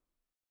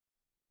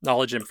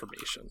 Knowledge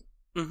information.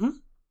 Mm-hmm.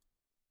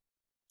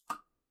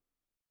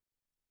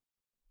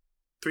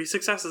 3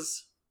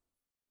 successes.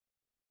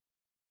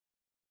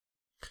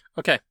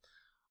 Okay.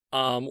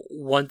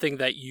 One thing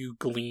that you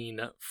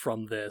glean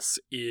from this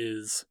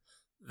is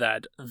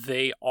that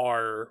they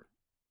are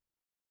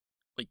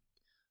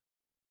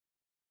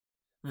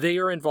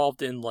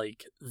involved in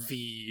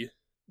the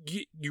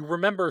you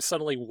remember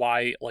suddenly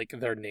why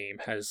their name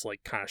has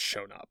kind of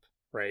shown up,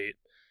 right?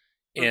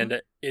 Mm-hmm. And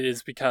it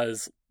is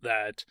because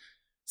that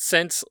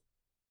since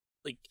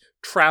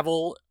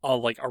travel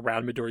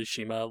around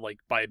Midorishima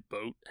by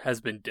boat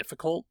has been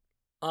difficult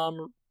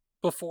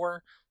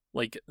before,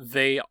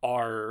 they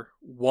are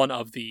one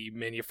of the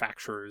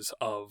manufacturers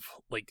of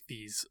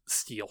these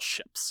steel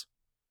ships,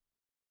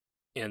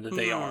 and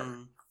they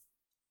are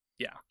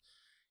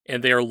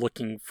and they are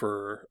looking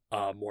for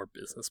more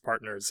business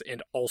partners,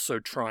 and also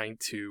trying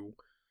to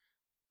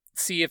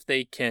see if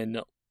they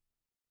can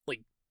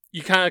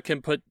you kind of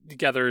can put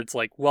together, it's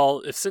well,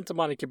 if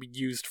Sintamani can be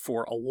used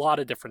for a lot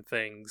of different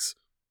things,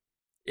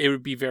 it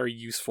would be very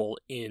useful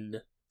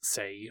in,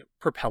 say,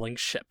 propelling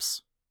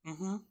ships.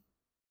 Mm-hmm.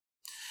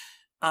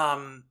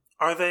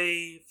 Are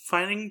they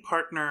finding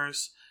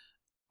partners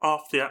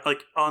off the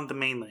on the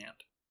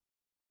mainland?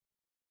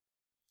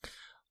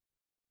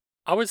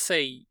 I would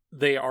say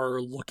they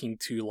are looking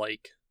to,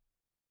 like,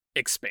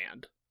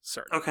 expand,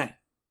 certainly. Okay.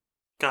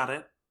 Got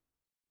it.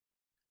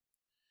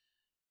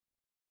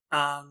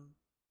 I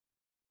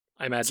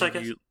imagine I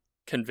guess, you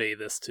convey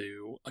this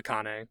to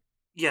Akane.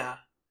 yeah.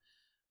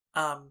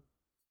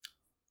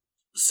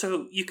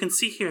 So you can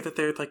see here that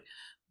they're like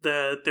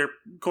they're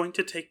going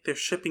to take their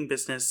shipping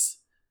business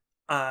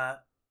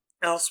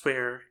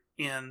elsewhere,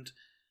 and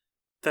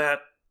that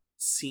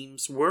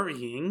seems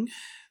worrying.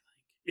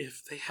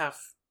 If they have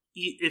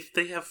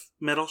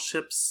metal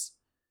ships,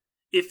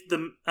 if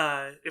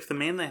the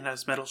mainland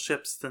has metal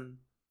ships, then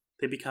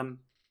it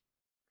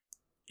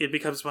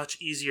becomes much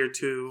easier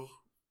to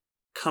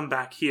come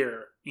back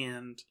here,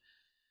 and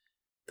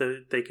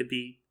they could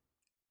be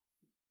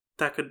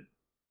that could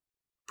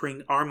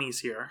bring armies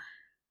here.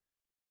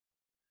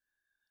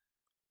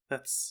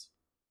 That's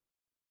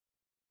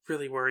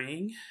really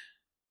worrying.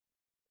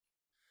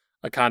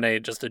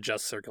 Akane just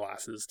adjusts her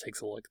glasses,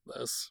 takes a look at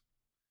this.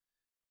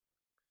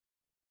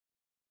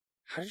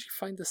 How did you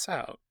find this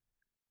out?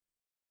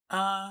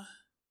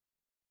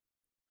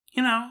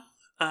 You know,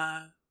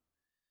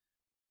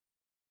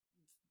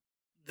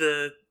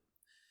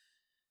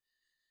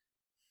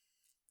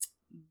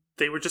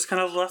 they were just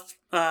kind of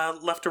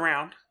left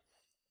around.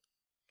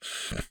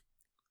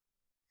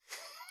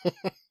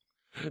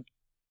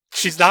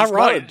 She's not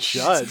right. Not a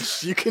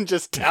judge. You can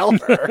just tell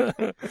her.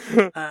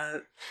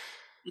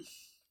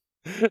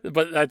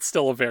 But that's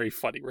still a very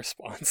funny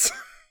response.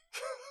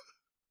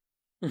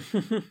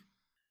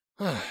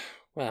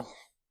 Well.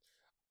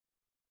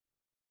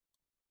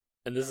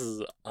 And this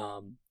is,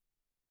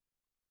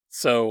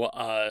 so,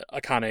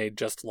 Akane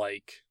just,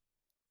 like,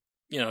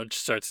 just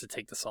starts to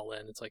take this all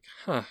in. It's like,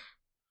 well,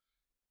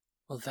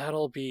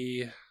 that'll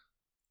be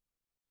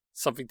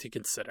something to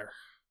consider.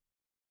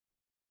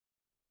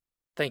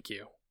 Thank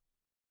you.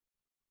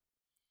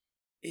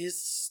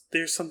 Is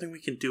there something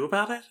we can do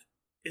about it?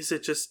 Is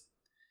it just,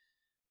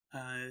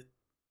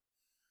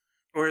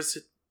 or is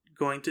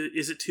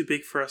it too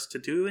big for us to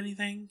do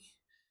anything?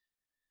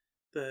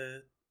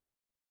 The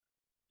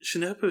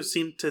Shinobu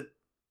seemed to,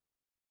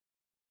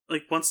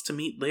 wants to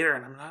meet later,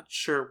 and I'm not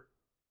sure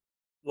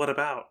what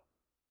about.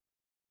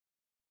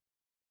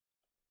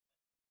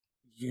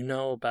 You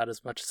know about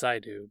as much as I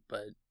do,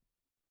 but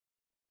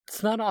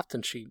it's not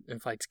often she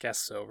invites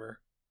guests over.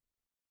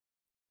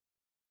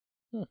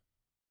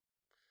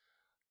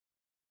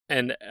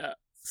 And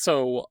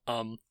so,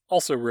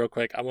 also real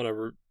quick, I want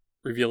to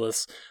reveal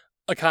this.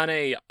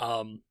 Akane,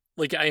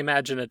 I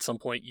imagine at some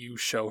point you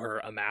show her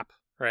a map,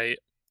 right?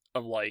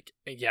 Of I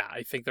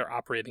think they're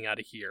operating out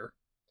of here.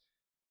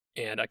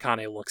 And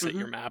Akane looks at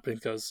your map and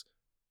goes,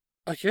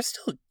 "Oh, you're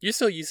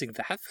still using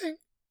that thing?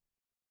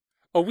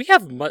 Oh, we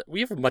have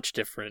a much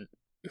different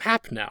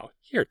map now.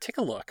 Here, take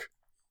a look."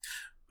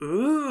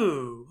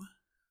 Ooh.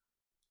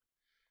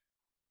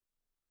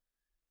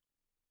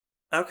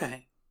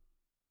 Okay.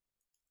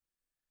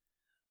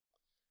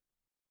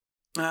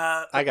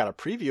 I got a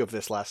preview of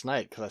this last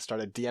night because I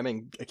started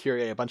DMing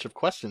Akira a bunch of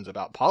questions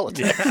about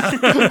politics.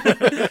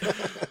 Yeah.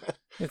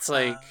 It's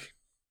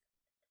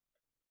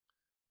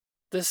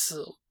this.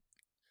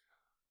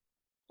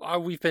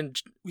 We've been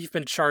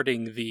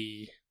charting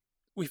the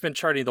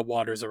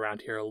waters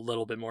around here a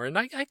little bit more, and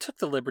I took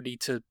the liberty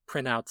to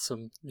print out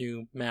some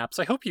new maps.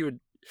 I hope you would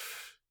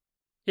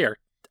here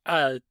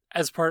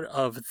as part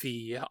of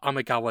the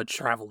Amagawa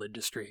travel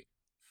industry.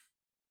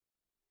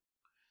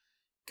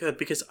 Good,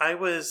 because I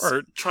was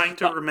trying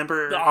to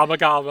remember the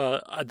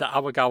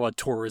Amagawa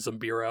Tourism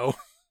Bureau.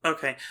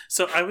 Okay,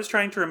 so I was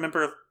trying to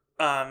remember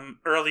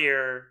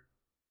earlier,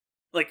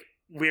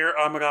 where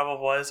Amagawa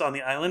was on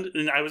the island,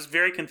 and I was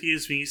very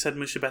confused when you said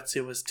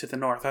Mushibetsu was to the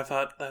north. I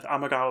thought that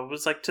Amagawa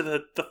was to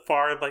the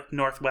far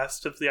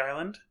northwest of the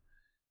island.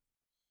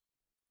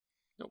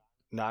 Nope.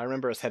 No, I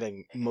remember us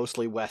heading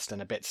mostly west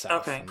and a bit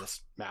south. Okay. And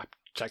this map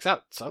checks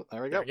out. So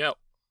there we go. There we go.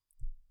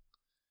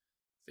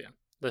 Yeah,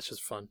 that's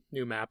just fun.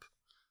 New map.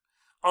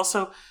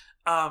 Also,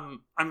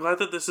 I'm glad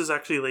that this is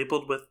actually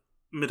labeled with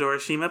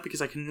Midorishima,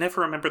 because I can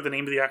never remember the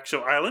name of the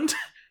actual island.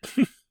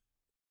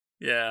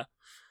 Yeah.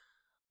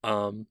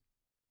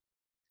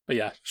 But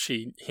yeah,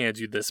 she hands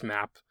you this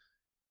map,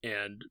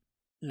 and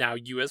now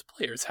you as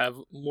players have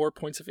more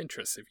points of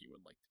interest if you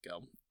would like to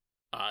go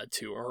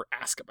to or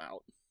ask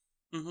about.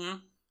 Mm-hmm.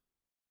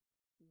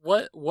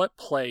 What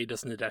play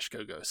does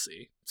Nadeshiko go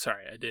see?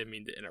 Sorry, I didn't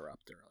mean to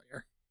interrupt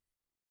earlier.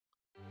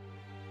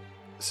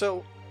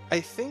 So, I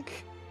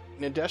think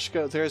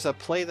Nadeshiko, there's a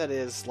play that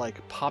is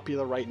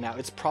popular right now.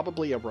 It's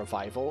probably a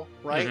revival,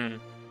 right? Mm-hmm.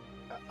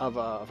 Of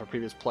a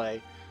previous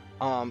play.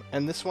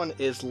 And this one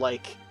is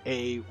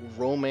a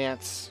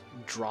romance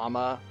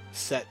drama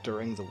set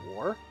during the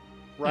war,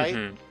 right?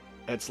 Mm-hmm.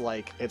 It's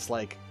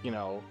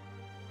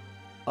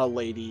a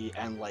lady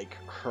and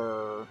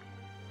her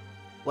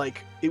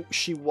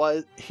he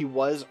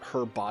was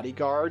her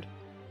bodyguard,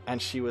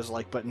 and she was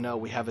but no,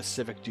 we have a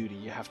civic duty,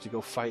 you have to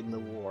go fight in the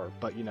war,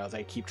 but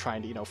they keep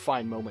trying to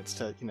find moments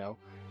to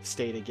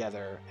stay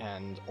together,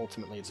 and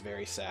ultimately it's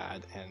very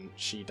sad, and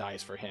she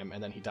dies for him,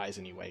 and then he dies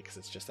anyway, because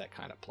it's just that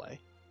kind of play.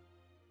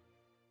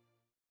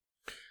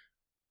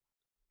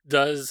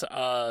 Does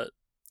Nadeshko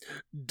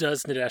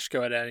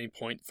at any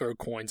point throw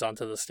coins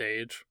onto the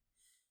stage?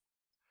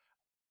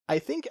 I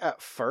think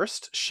at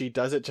first she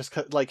does it just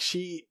 'cause, like,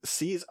 she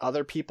sees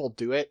other people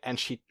do it, and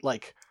she,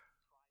 like,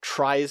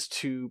 tries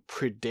to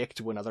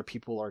predict when other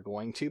people are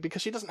going to,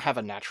 because she doesn't have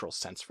a natural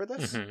sense for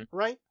this,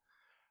 right?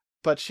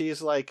 But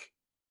she's like,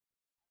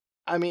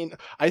 I mean,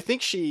 I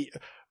think she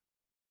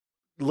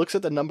looks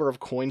at the number of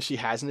coins she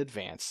has in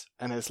advance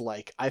and is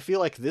like, I feel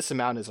like this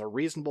amount is a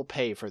reasonable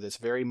pay for this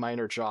very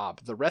minor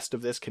job. The rest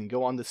of this can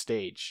go on the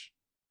stage.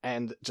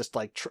 And just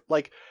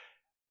like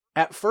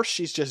at first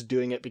she's just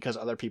doing it because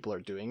other people are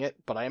doing it,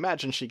 but I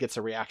imagine she gets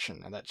a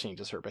reaction and that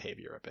changes her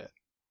behavior a bit.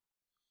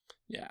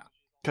 Yeah.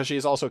 Because she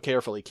is also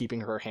carefully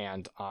keeping her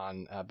hand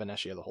on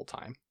Benetia the whole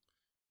time.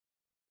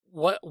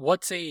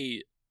 What's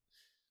a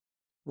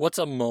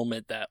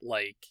moment that,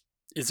 like,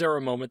 is there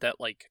a moment that,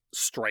 like,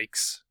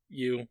 strikes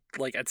you,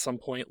 like, at some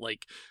point?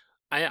 Like,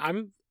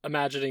 I'm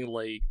imagining,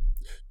 like,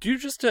 do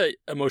just a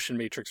emotion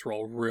matrix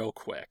roll real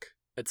quick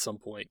at some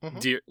point.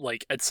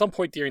 Like, at some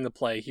point during the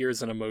play,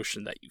 here's an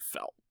emotion that you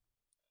felt.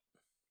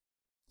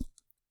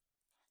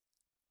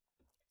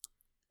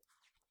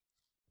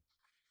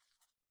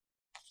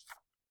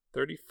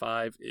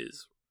 $35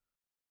 is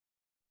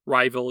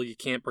rival. You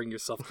can't bring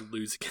yourself to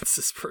lose against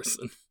this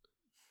person.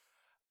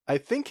 I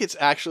think it's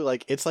actually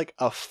like, it's like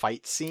a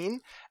fight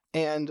scene,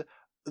 and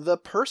the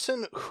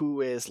person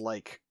who is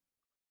like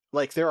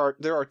there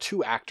are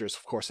two actors,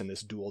 of course, in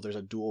this duel. There's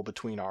a duel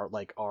between our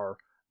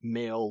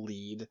male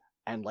lead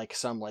and like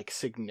some like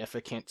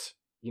significant,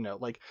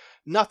 like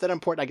not that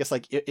important, I guess,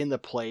 like in the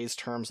play's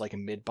terms, like a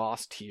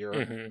mid-boss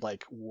tier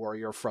like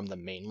warrior from the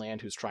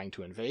mainland who's trying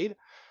to invade.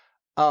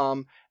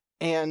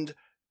 And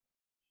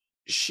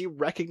she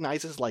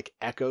recognizes like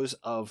echoes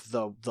of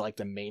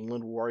the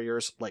mainland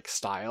warriors like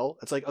style.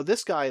 It's like, oh,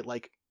 this guy,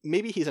 like,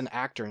 maybe he's an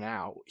actor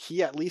now.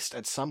 He at least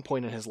at some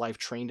point in his life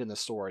trained in the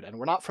sword, and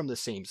we're not from the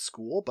same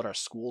school, but our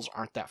schools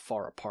aren't that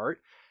far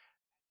apart.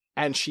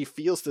 And she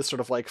feels this sort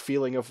of like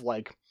feeling of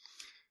like,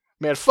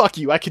 man, fuck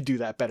you, I could do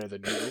that better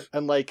than you.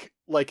 And like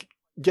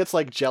gets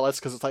like jealous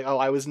because it's like, oh,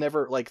 I was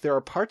never, like, there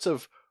are parts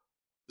of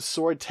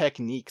sword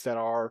technique that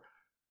are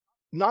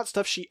not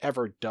stuff she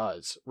ever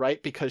does,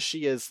 right? Because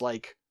she is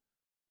like,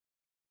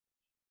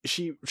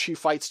 she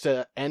fights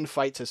to end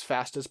fights as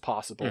fast as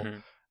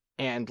possible,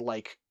 and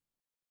like,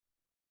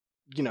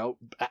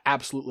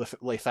 absolute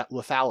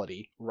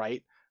lethality,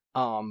 right?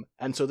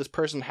 And so this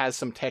person has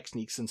some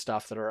techniques and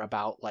stuff that are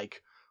about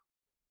like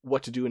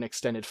what to do in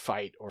extended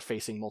fight or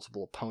facing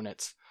multiple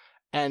opponents.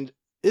 And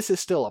this is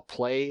still a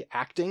play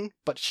acting,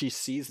 but she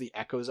sees the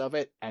echoes of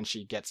it and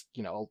she gets,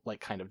 like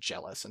kind of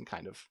jealous and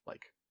kind of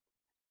like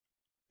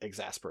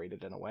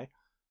exasperated in a way.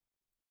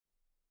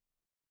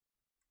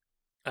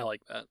 I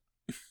like that.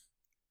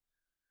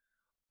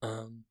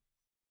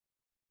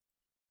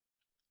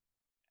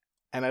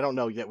 And I don't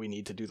know that we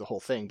need to do the whole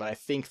thing, but I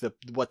think that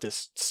what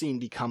this scene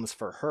becomes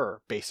for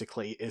her,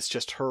 basically, is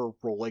just her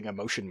rolling a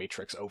motion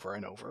matrix over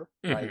and over,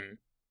 right?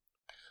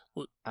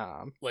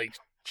 Like,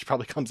 she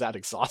probably comes out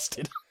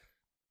exhausted.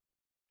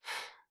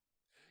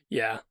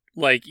 Yeah,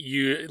 like,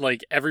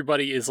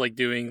 everybody is like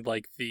doing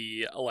like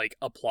the like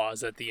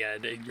applause at the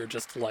end, and you're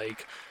just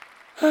like,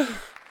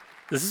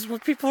 this is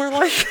what people are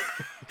like.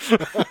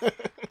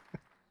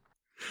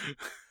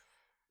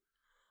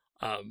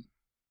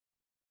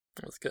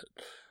 That's good.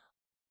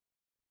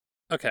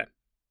 Okay.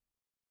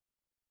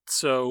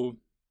 So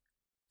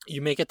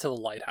you make it to the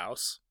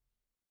lighthouse,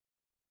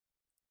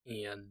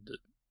 and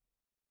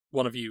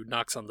one of you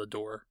knocks on the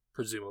door,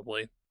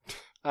 presumably.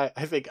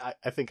 I think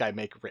I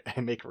make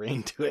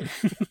Rain do it.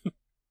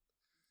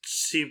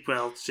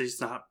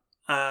 She's not.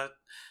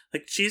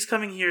 Like, she's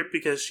coming here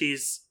because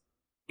she's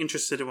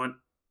interested in what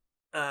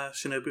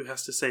Shinobu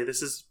has to say.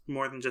 This is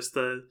more than just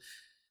the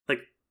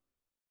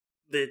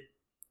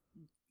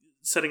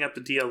setting up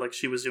the deal like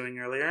she was doing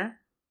earlier.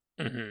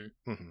 Yeah.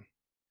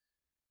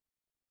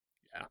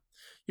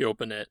 You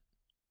open it.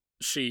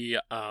 She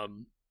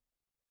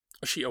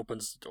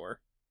opens the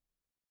door.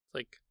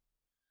 Like,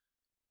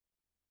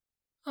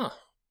 oh,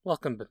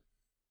 welcome.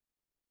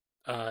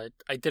 I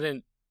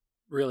didn't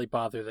really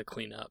bother to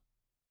clean up.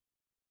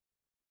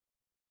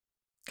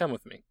 Come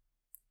with me.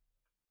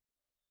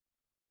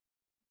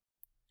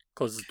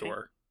 Closes the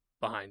door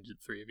behind the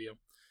three of you,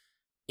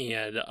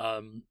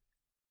 and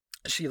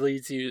she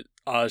leads you.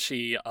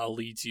 She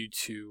leads you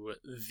to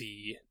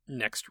the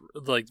next,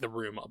 like, the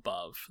room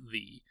above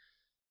the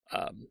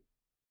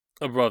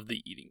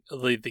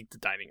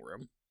dining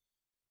room.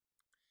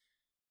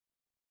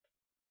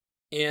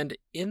 And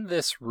in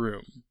this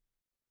room,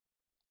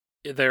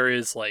 there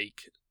is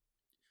like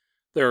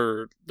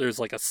there's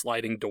like a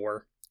sliding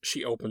door.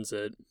 She opens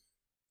it,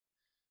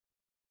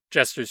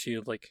 gestures to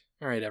you like,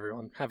 all right,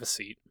 everyone, have a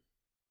seat.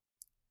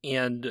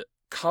 And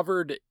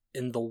covered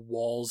in the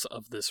walls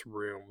of this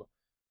room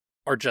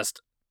are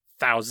just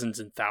thousands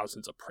and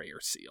thousands of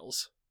prayer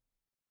seals.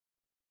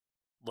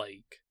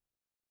 Like,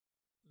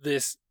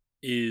 this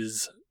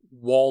is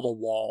wall to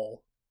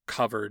wall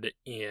covered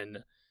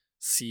in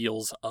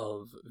seals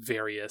of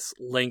various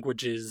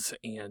languages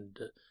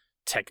and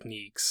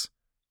techniques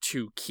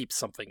to keep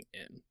something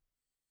in.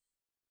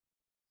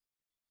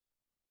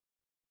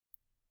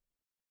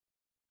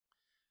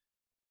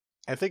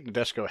 I think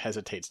Nadeshko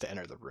hesitates to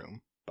enter the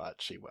room,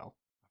 but she will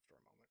after a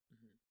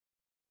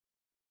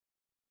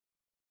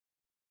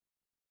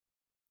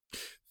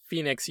moment.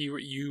 Phoenix,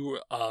 you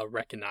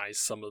recognize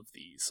some of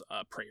these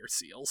prayer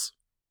seals.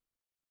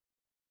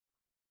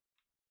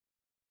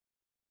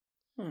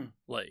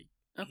 Like,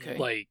 Okay.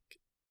 Like,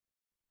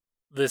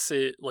 this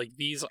is like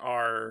these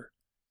are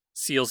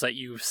seals that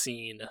you've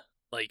seen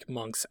like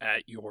monks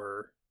at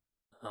your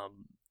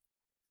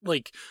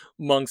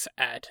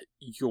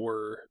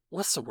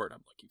what's the word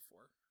I'm looking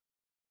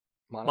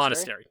for?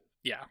 Monastery.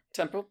 Yeah.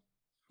 Temple?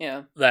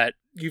 Yeah. That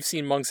you've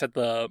seen monks at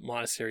the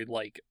monastery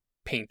like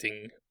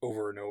painting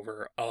over and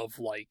over of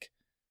like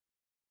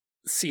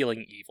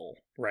sealing evil,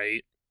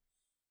 right?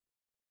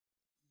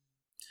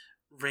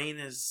 Rain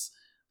is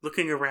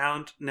looking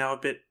around, now a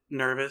bit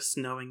nervous,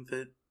 knowing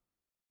that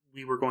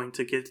we were going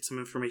to get some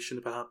information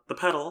about the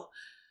pedal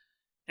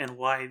and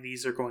why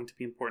these are going to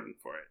be important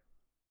for it.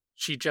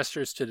 She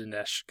gestures to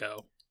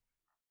Nadeshko.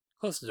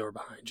 Close the door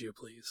behind you,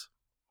 please.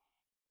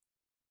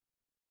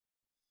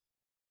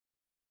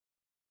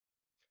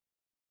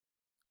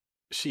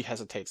 She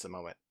hesitates a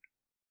moment.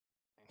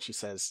 And she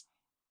says,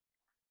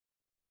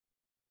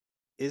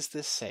 "Is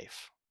this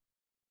safe?"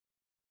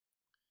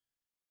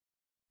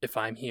 If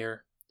I'm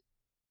here,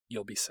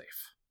 you'll be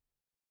safe.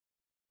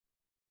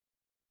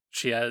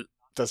 She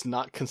does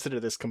not consider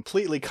this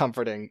completely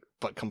comforting,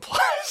 but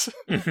complies.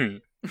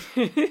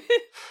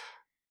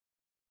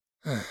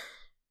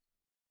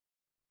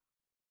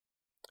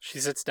 She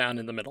sits down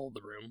in the middle of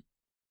the room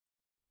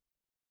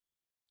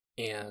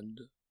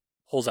and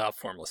pulls out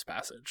Formless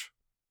Passage.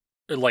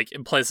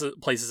 It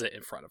places it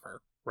in front of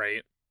her,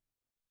 right?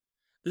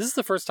 This is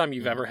the first time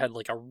you've ever had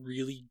like a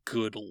really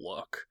good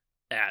look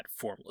at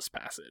Formless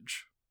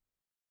Passage.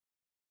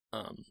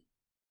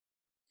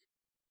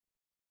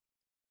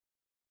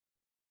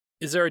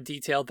 Is there a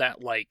detail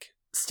that like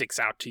sticks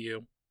out to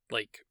you,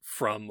 like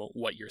from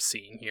what you're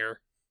seeing here?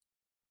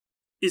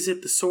 Is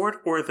it the sword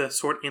or the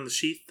sword in the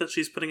sheath that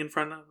she's putting in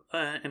front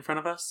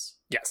of us?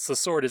 Yes, the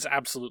sword is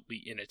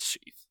absolutely in its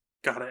sheath.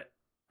 Got it.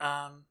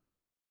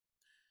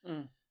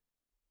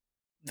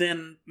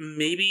 Then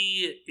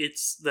maybe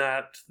it's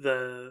that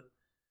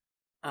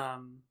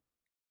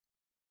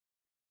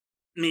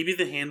maybe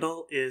the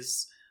handle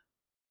is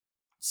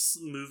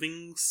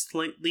moving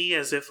slightly,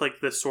 as if like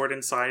the sword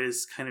inside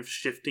is kind of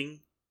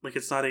shifting. Like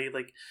it's not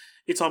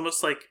it's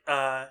almost like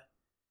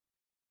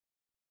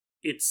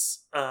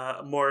it's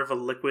more of a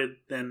liquid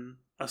than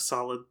a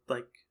solid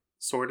like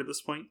sword at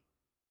this point.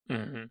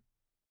 Mm-hmm.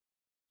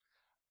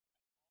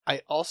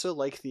 I also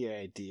like the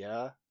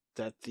idea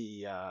that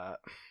I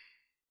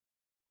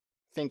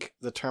think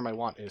the term I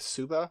want is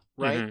Suba,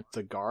 right? Mm-hmm.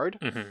 The guard,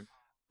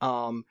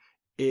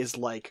 is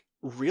like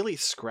really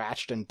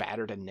scratched and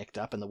battered and nicked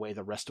up in the way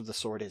the rest of the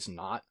sword is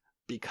not,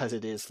 because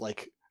it is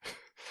like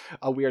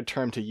a weird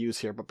term to use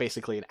here, but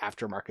basically an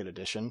aftermarket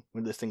edition.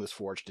 When this thing was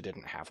forged, it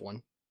didn't have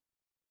one.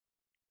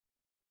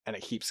 And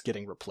it keeps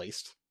getting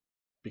replaced.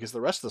 Because the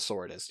rest of the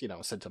sword is,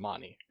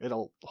 Sentamani.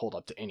 It'll hold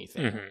up to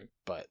anything.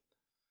 But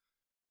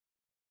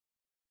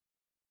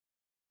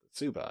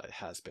Tsuba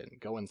has been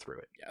going through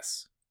it.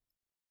 Yes.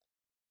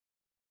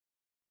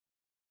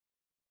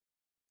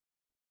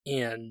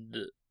 And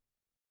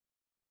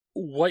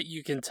what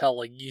you can tell,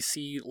 like, you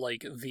see,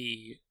 like,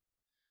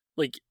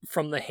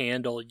 from the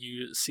handle,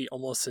 you see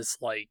almost this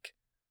black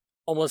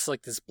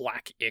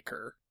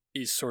ichor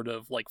is sort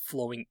of, like,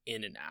 flowing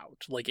in and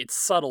out. Like, it's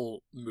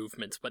subtle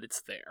movements, but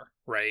it's there,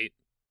 right?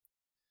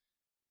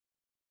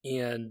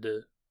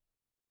 And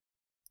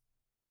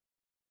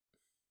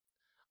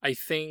I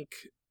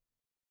think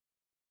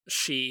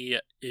she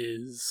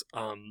looks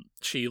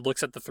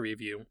at the three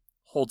of you,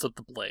 holds up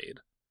the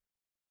blade,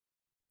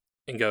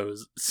 and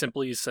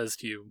simply says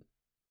to you,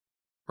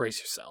 brace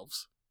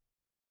yourselves.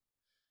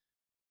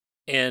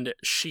 And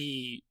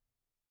she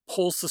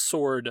pulls the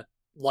sword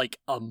like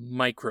a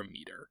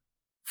micrometer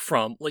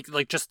from, like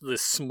just the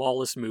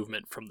smallest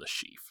movement from the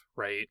sheath,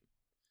 right?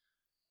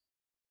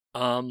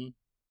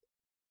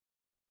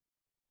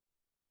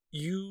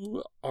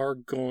 You are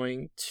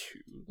going to,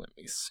 let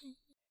me see.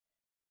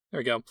 There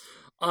we go.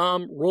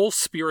 Roll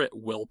spirit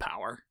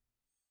willpower.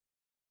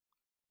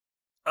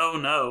 Oh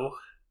no.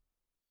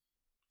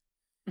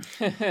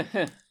 Is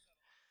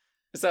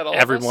that all?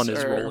 Everyone of us,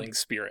 is or... rolling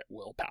spirit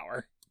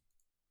willpower.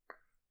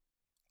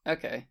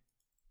 Okay.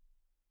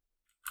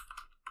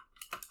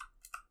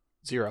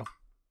 0.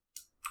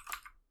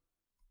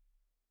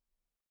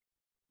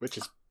 Which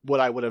is what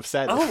I would have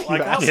said. Oh, I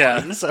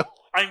got one. So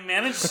I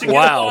managed to get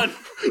one.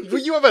 Will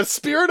you have a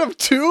spirit of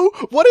 2?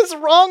 What is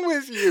wrong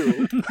with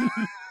you?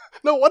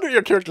 No wonder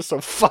your character's so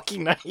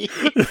fucking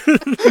naive.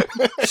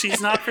 She's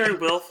not very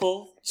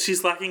willful.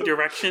 She's lacking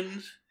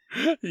direction.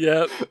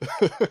 Yep.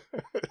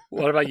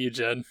 What about you,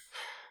 Jen?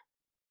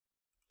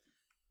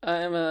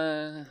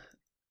 I'm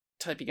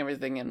typing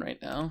everything in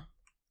right now.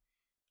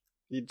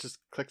 You just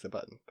click the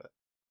button,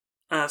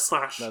 but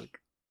Slash. not...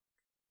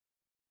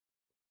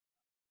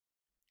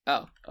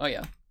 Oh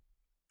yeah.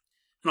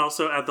 And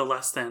also add the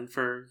less than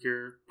for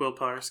your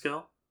willpower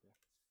skill.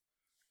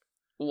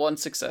 1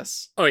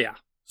 success. Oh yeah.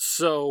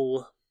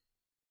 So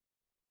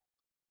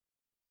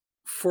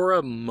for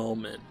a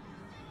moment,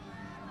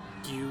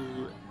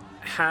 you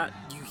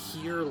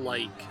hear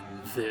like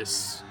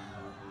this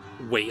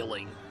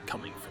wailing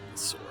coming from the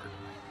sword.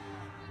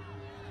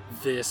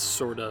 This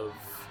sort of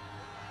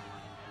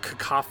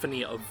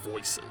cacophony of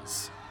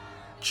voices.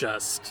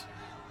 Just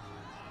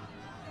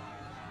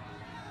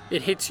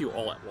it hits you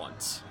all at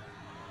once.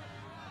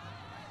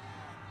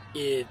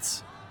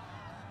 It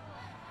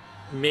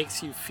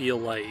makes you feel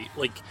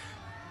like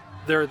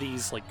there are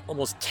these like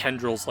almost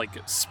tendrils like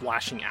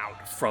splashing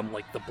out from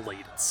like the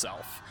blade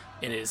itself,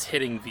 and it is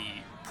hitting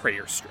the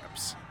prayer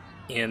strips.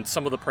 And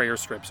some of the prayer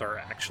strips are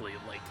actually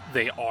like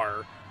they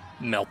are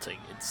melting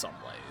in some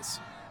ways.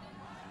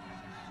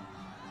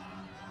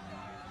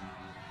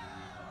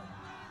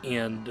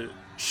 And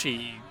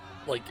she,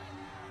 like,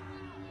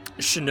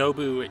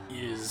 Shinobu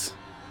is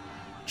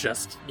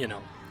just,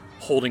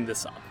 holding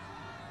this up,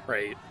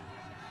 right?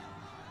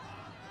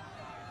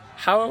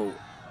 How,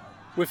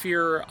 with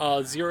your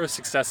 0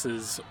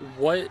 successes,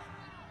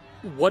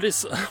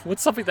 what's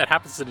something that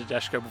happens to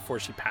Nadeshiko before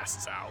she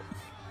passes out?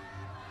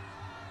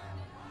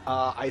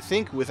 I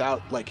think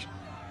without, like,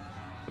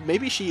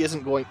 maybe she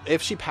isn't going...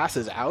 If she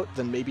passes out,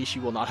 then maybe she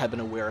will not have been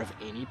aware of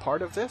any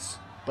part of this,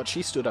 but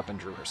she stood up and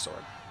drew her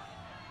sword.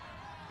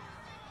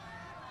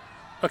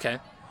 Okay.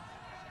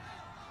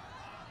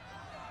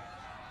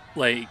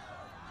 Like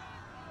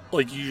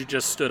you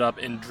just stood up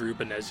and drew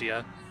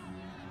Benezia?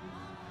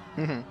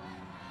 Mm-hmm.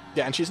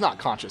 Yeah, and she's not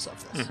conscious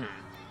of this.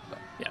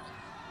 Mm-hmm.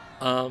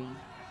 Yeah.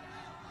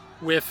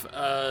 With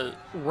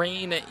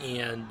Rain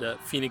and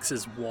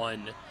Phoenix's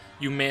 1,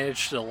 you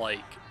managed to, like,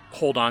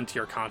 hold on to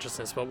your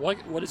consciousness, but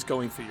what is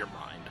going through your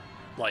mind?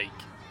 Like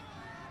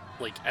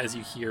as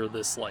you hear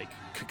this, like,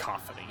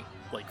 cacophony,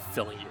 like,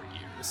 filling your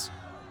ears.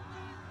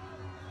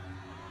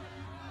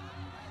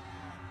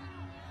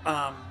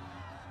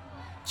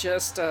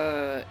 Just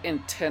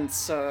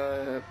intense,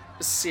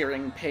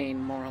 searing pain,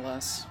 more or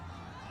less.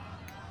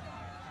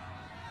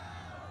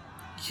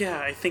 Yeah,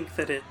 I think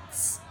that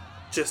it's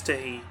just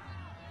I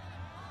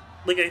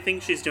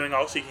think she's doing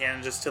all she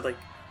can just to, like,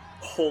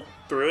 hold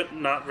through it,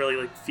 not really,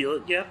 like, feel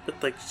it yet,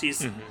 but, like,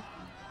 she's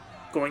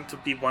going to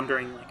be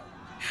wondering, like,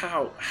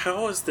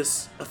 how is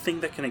this a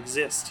thing that can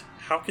exist?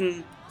 How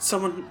can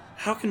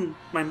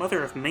my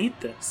mother have made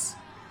this?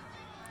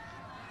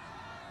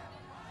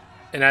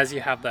 And as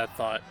you have that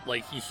thought,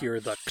 like, you hear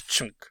the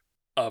ka-chunk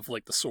of,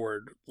 like, the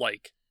sword,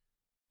 like,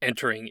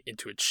 entering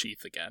into its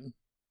sheath again.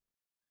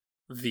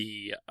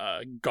 The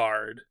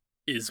guard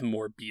is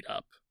more beat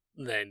up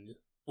than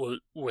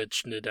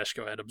which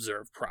Nadeshiko had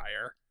observed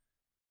prior.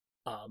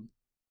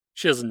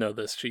 She doesn't know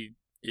this. She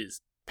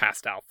is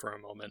passed out for a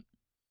moment.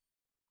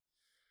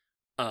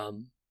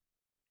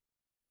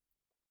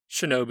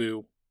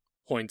 Shinobu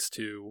points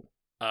to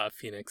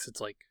Phoenix.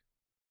 It's like,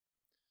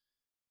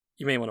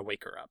 you may want to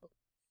wake her up.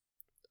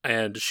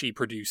 And she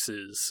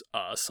produces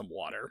some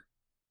water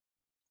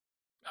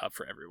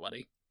for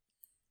everybody.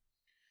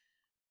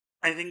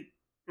 I think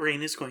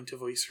Rain is going to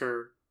voice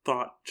her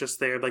thought just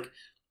there, like,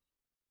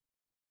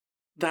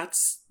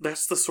 that's the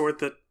sword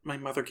that my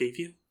mother gave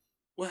you?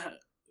 What?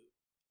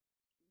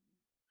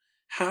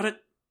 How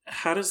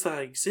does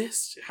that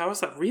exist? How is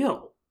that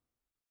real?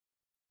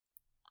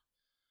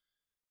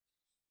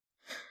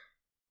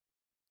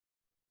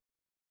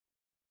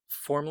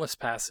 Formless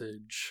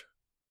passage.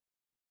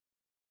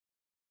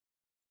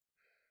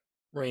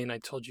 Rain, I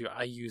told you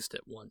I used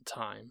it one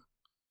time.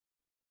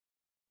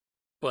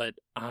 But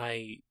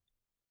it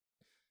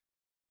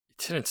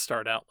didn't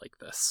start out like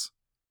this.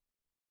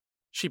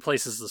 She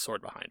places the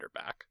sword behind her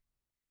back.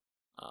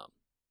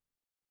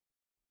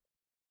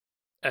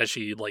 As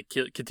she, like,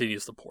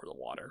 continues to pour the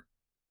water.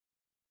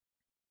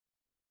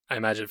 I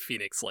imagine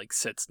Phoenix, like,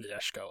 sits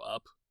Nadeshiko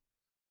up.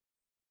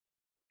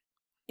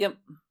 Yep.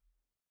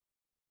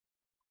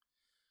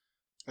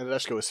 And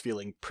Nadeshiko is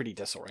feeling pretty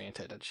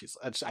disoriented, and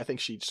I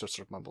think she just sort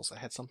of mumbles, I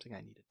had something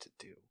I needed to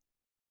do.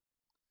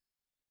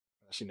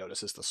 She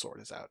notices the sword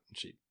is out, and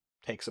she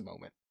takes a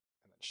moment,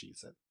 and then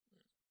sheathes it.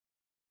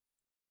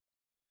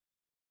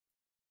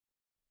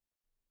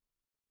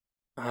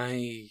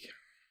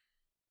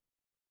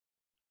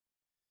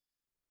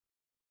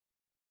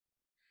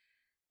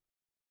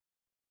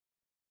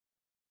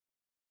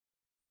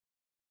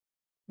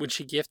 When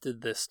she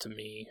gifted this to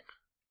me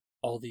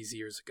all these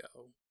years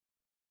ago,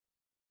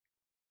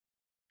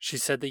 she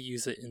said to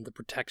use it in the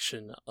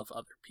protection of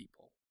other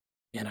people.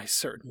 And I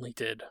certainly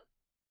did.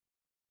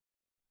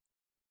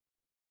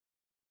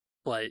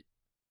 But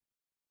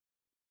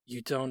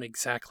you don't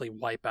exactly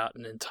wipe out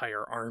an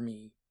entire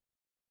army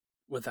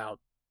without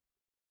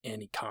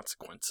any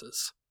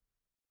consequences.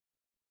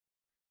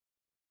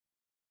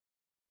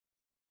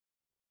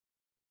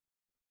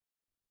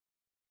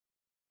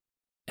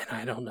 And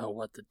I don't know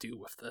what to do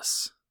with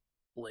this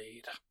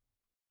blade.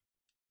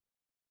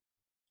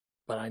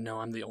 but I know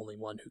I'm the only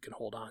one who can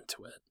hold on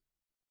to it.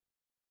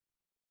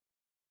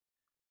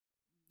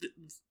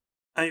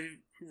 I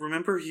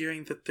remember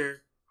hearing that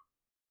they're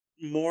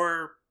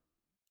more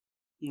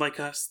like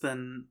us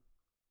than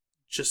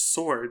just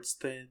swords.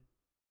 They,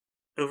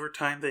 over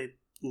time, they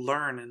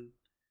learn and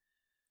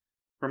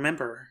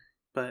remember,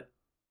 but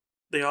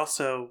they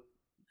also.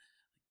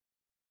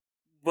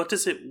 What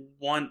does it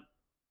want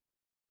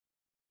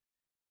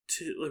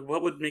to, like,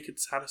 what would make it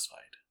satisfied?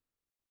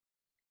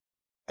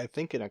 I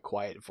think in a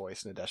quiet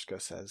voice,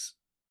 Nadeshko says,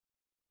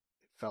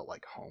 it felt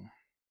like home.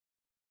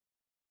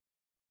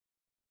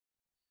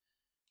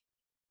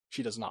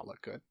 She does not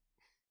look good.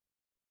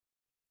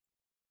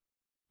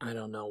 I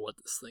don't know what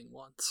this thing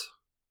wants.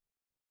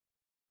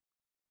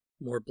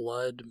 More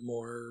blood,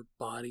 more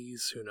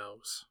bodies, who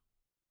knows?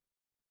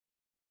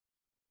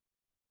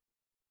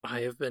 I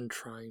have been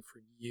trying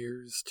for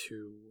years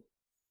to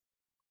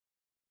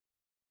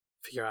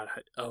figure out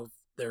how,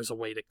 there's a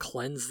way to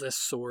cleanse this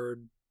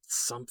sword,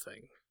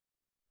 something.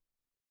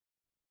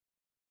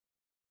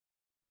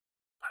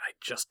 But I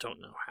just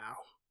don't know how.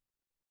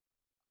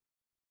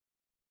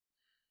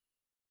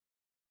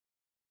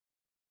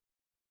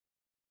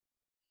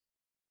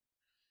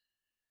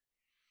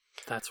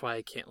 That's why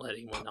I can't let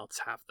anyone else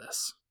have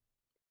this.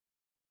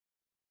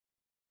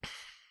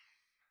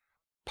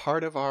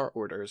 Part of our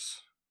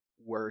orders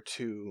were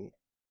to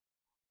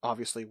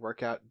obviously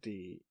work out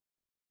the,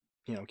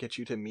 get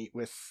you to meet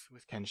with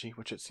Kenji,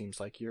 which it seems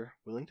like you're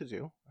willing to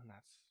do, and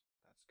that's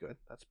good.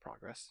 That's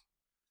progress.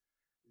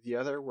 The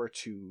other were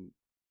to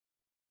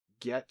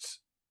get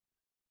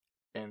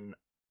an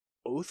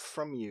oath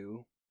from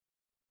you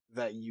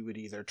that you would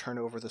either turn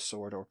over the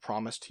sword or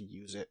promise to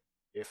use it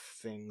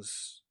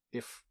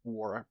if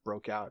war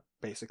broke out,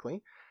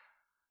 basically.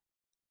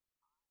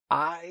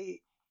 I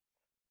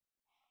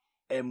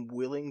am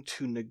willing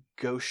to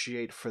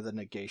negotiate for the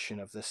negation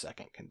of the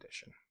second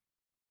condition.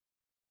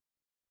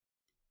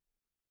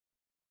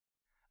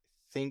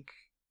 I think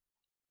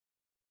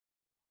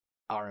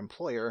our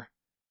employer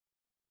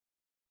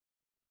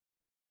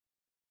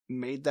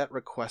made that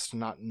request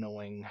not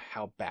knowing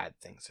how bad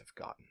things have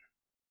gotten.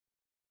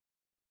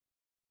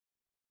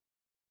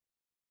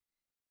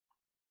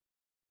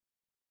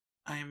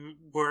 I'm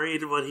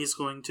worried what he's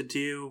going to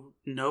do,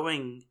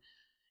 knowing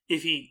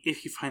if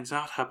he finds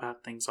out how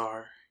bad things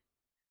are.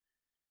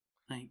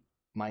 Like,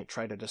 might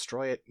try to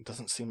destroy it. It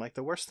doesn't seem like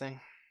the worst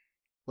thing.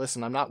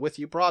 Listen, I'm not with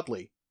you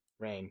broadly,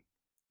 Rain,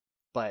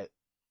 but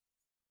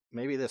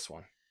maybe this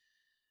one.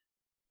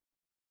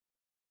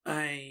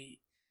 I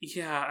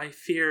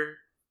fear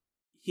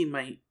he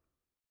might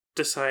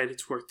decide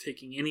it's worth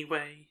taking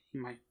anyway. He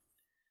might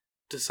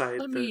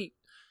decide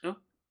Oh?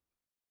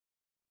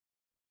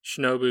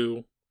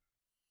 Shinobu,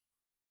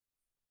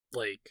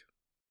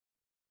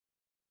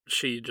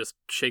 she just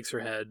shakes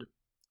her head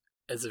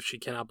as if she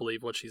cannot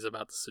believe what she's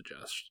about to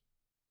suggest.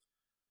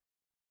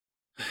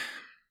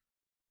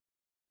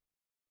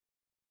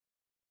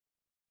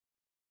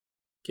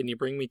 Can you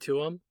bring me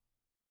to him?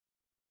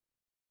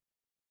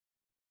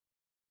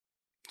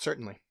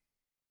 Certainly.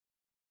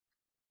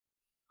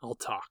 I'll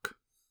talk.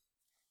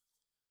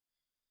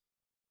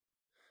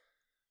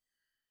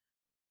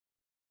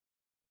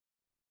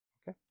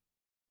 Okay.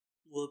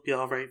 Will it be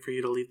alright for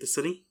you to leave the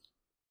city?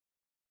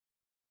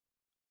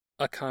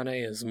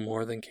 Akane is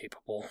more than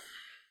capable.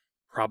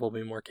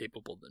 Probably more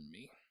capable than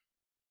me.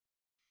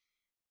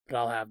 But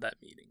I'll have that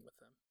meeting with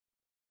him.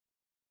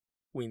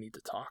 We need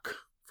to talk,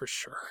 for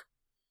sure.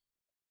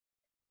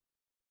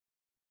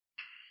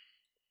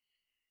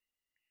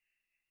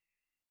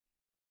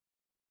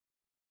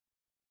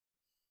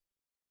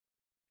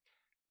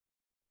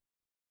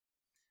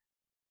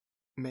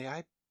 May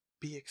I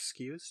be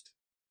excused?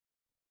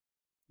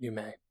 You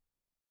may.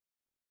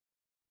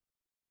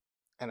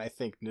 And I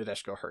think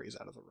Nadeshko hurries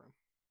out of the room.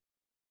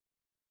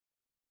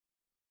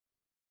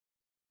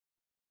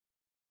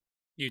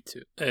 You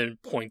two.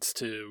 And points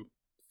to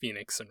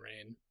Phoenix and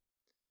Rain.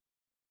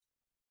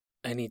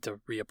 I need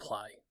to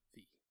reapply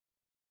the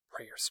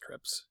prayer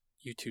scripts.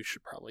 You two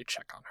should probably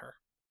check on her.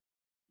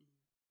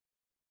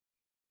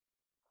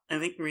 I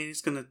think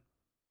Rain's gonna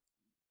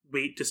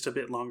wait just a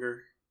bit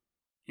longer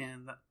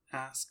and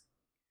ask.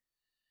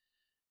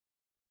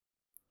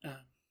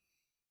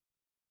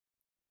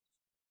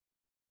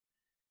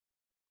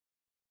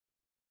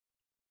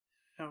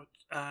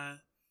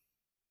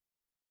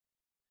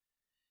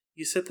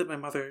 You said that my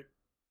mother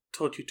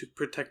told you to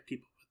protect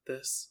people with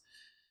this.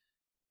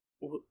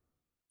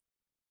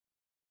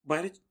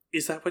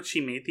 Is that what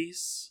she made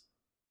these?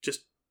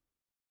 Just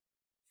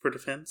for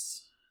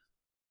defense?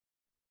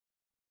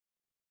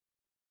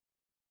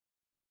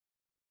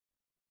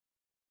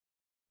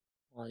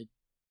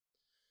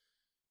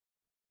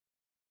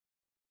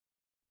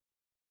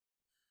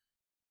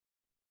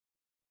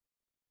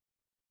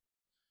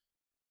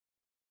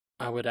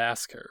 I would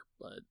ask her,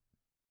 but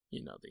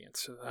you know the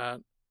answer to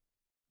that.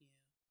 Yeah.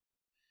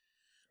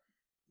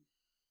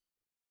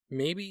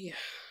 Maybe...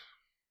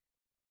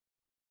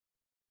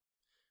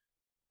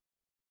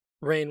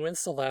 Rain,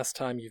 when's the last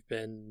time you've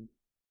been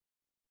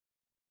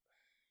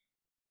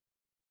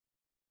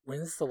when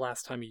is the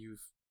last time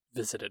you've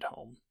visited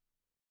home?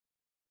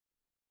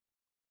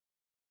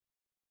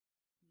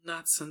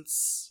 Not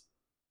since,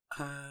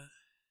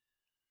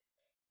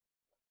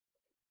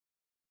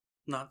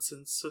 not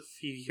since a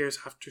few years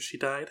after she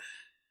died.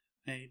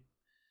 I,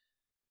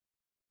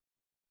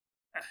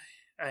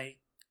 I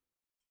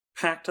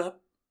packed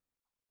up,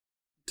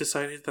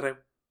 decided that I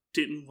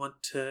didn't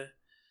want to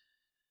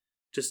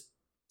just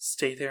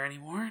stay there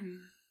anymore, and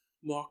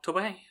walked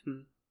away,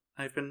 and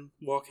I've been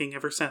walking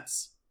ever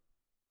since.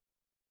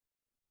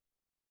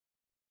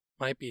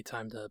 Might be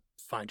time to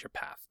find your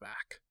path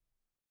back.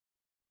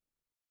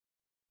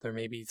 There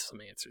may be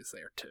some answers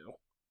there, too.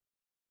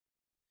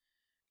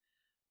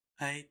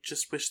 I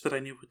just wish that I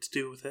knew what to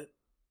do with it.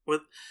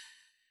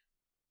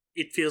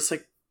 It feels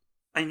like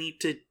I need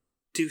to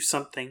do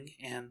something,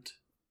 and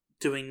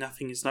doing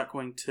nothing is not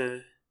going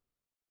to...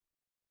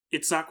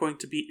 It's not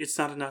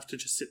enough to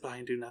just sit by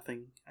and do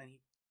nothing.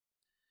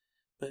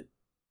 But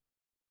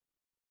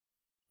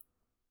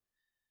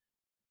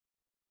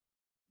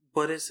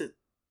what is it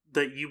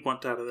that you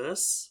want out of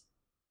this?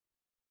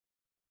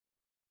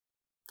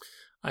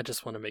 I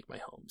just want to make my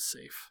home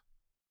safe.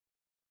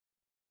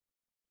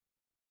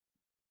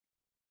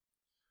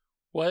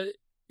 When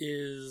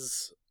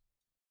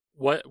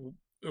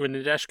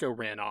Nadeshko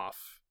ran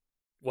off,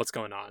 what's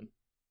going on?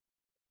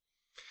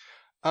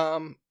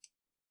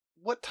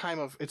 What time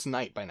of... It's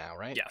night by now,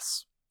 right?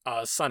 Yes.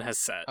 Sun has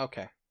set.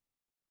 Okay.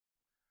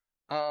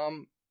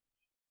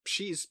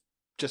 She's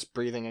just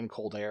breathing in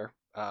cold air,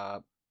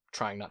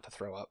 trying not to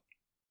throw up.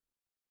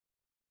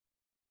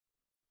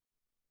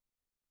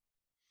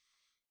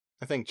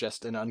 I think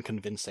just an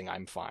unconvincing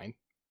I'm fine.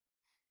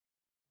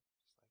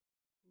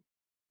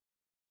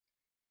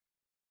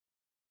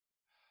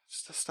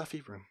 Just a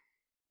stuffy room.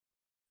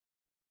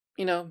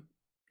 You know,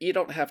 you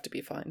don't have to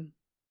be fine.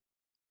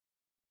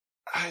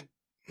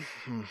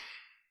 And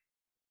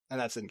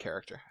that's in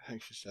character. I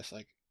think she's just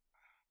like...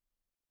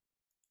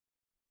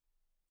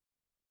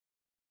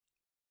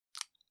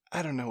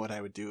 I don't know what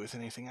I would do with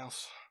anything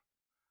else.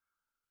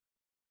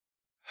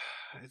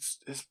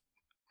 Is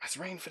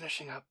rain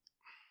finishing up?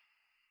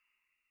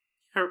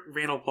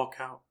 Rain will walk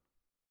out.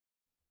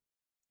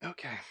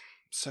 Okay,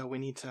 so we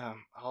need to...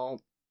 I'll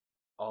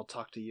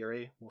talk to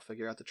Yuri. We'll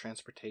figure out the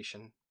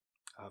transportation.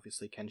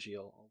 Obviously, Kenji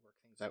will work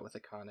things out with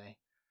Akane.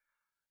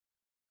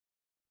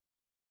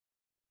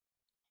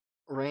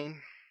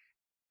 Rain?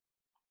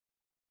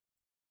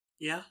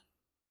 Yeah?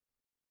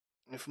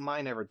 If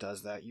mine ever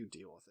does that, you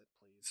deal with it,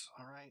 please.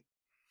 Alright?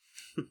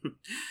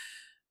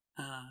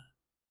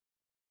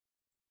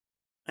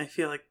 I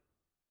feel like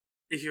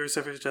if yours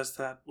ever does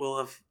that, we'll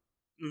have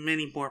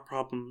many more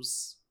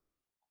problems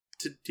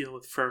to deal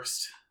with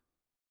first.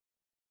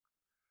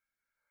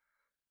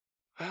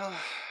 Well,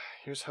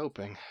 here's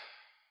hoping.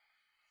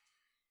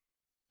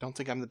 Don't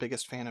think I'm the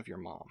biggest fan of your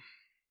mom.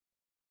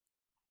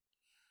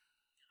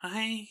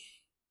 I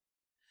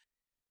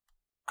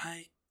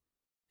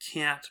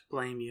can't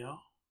blame you.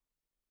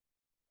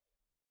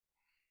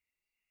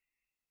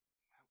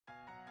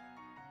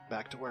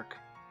 Back to work.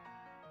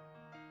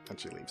 And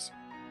she leaves.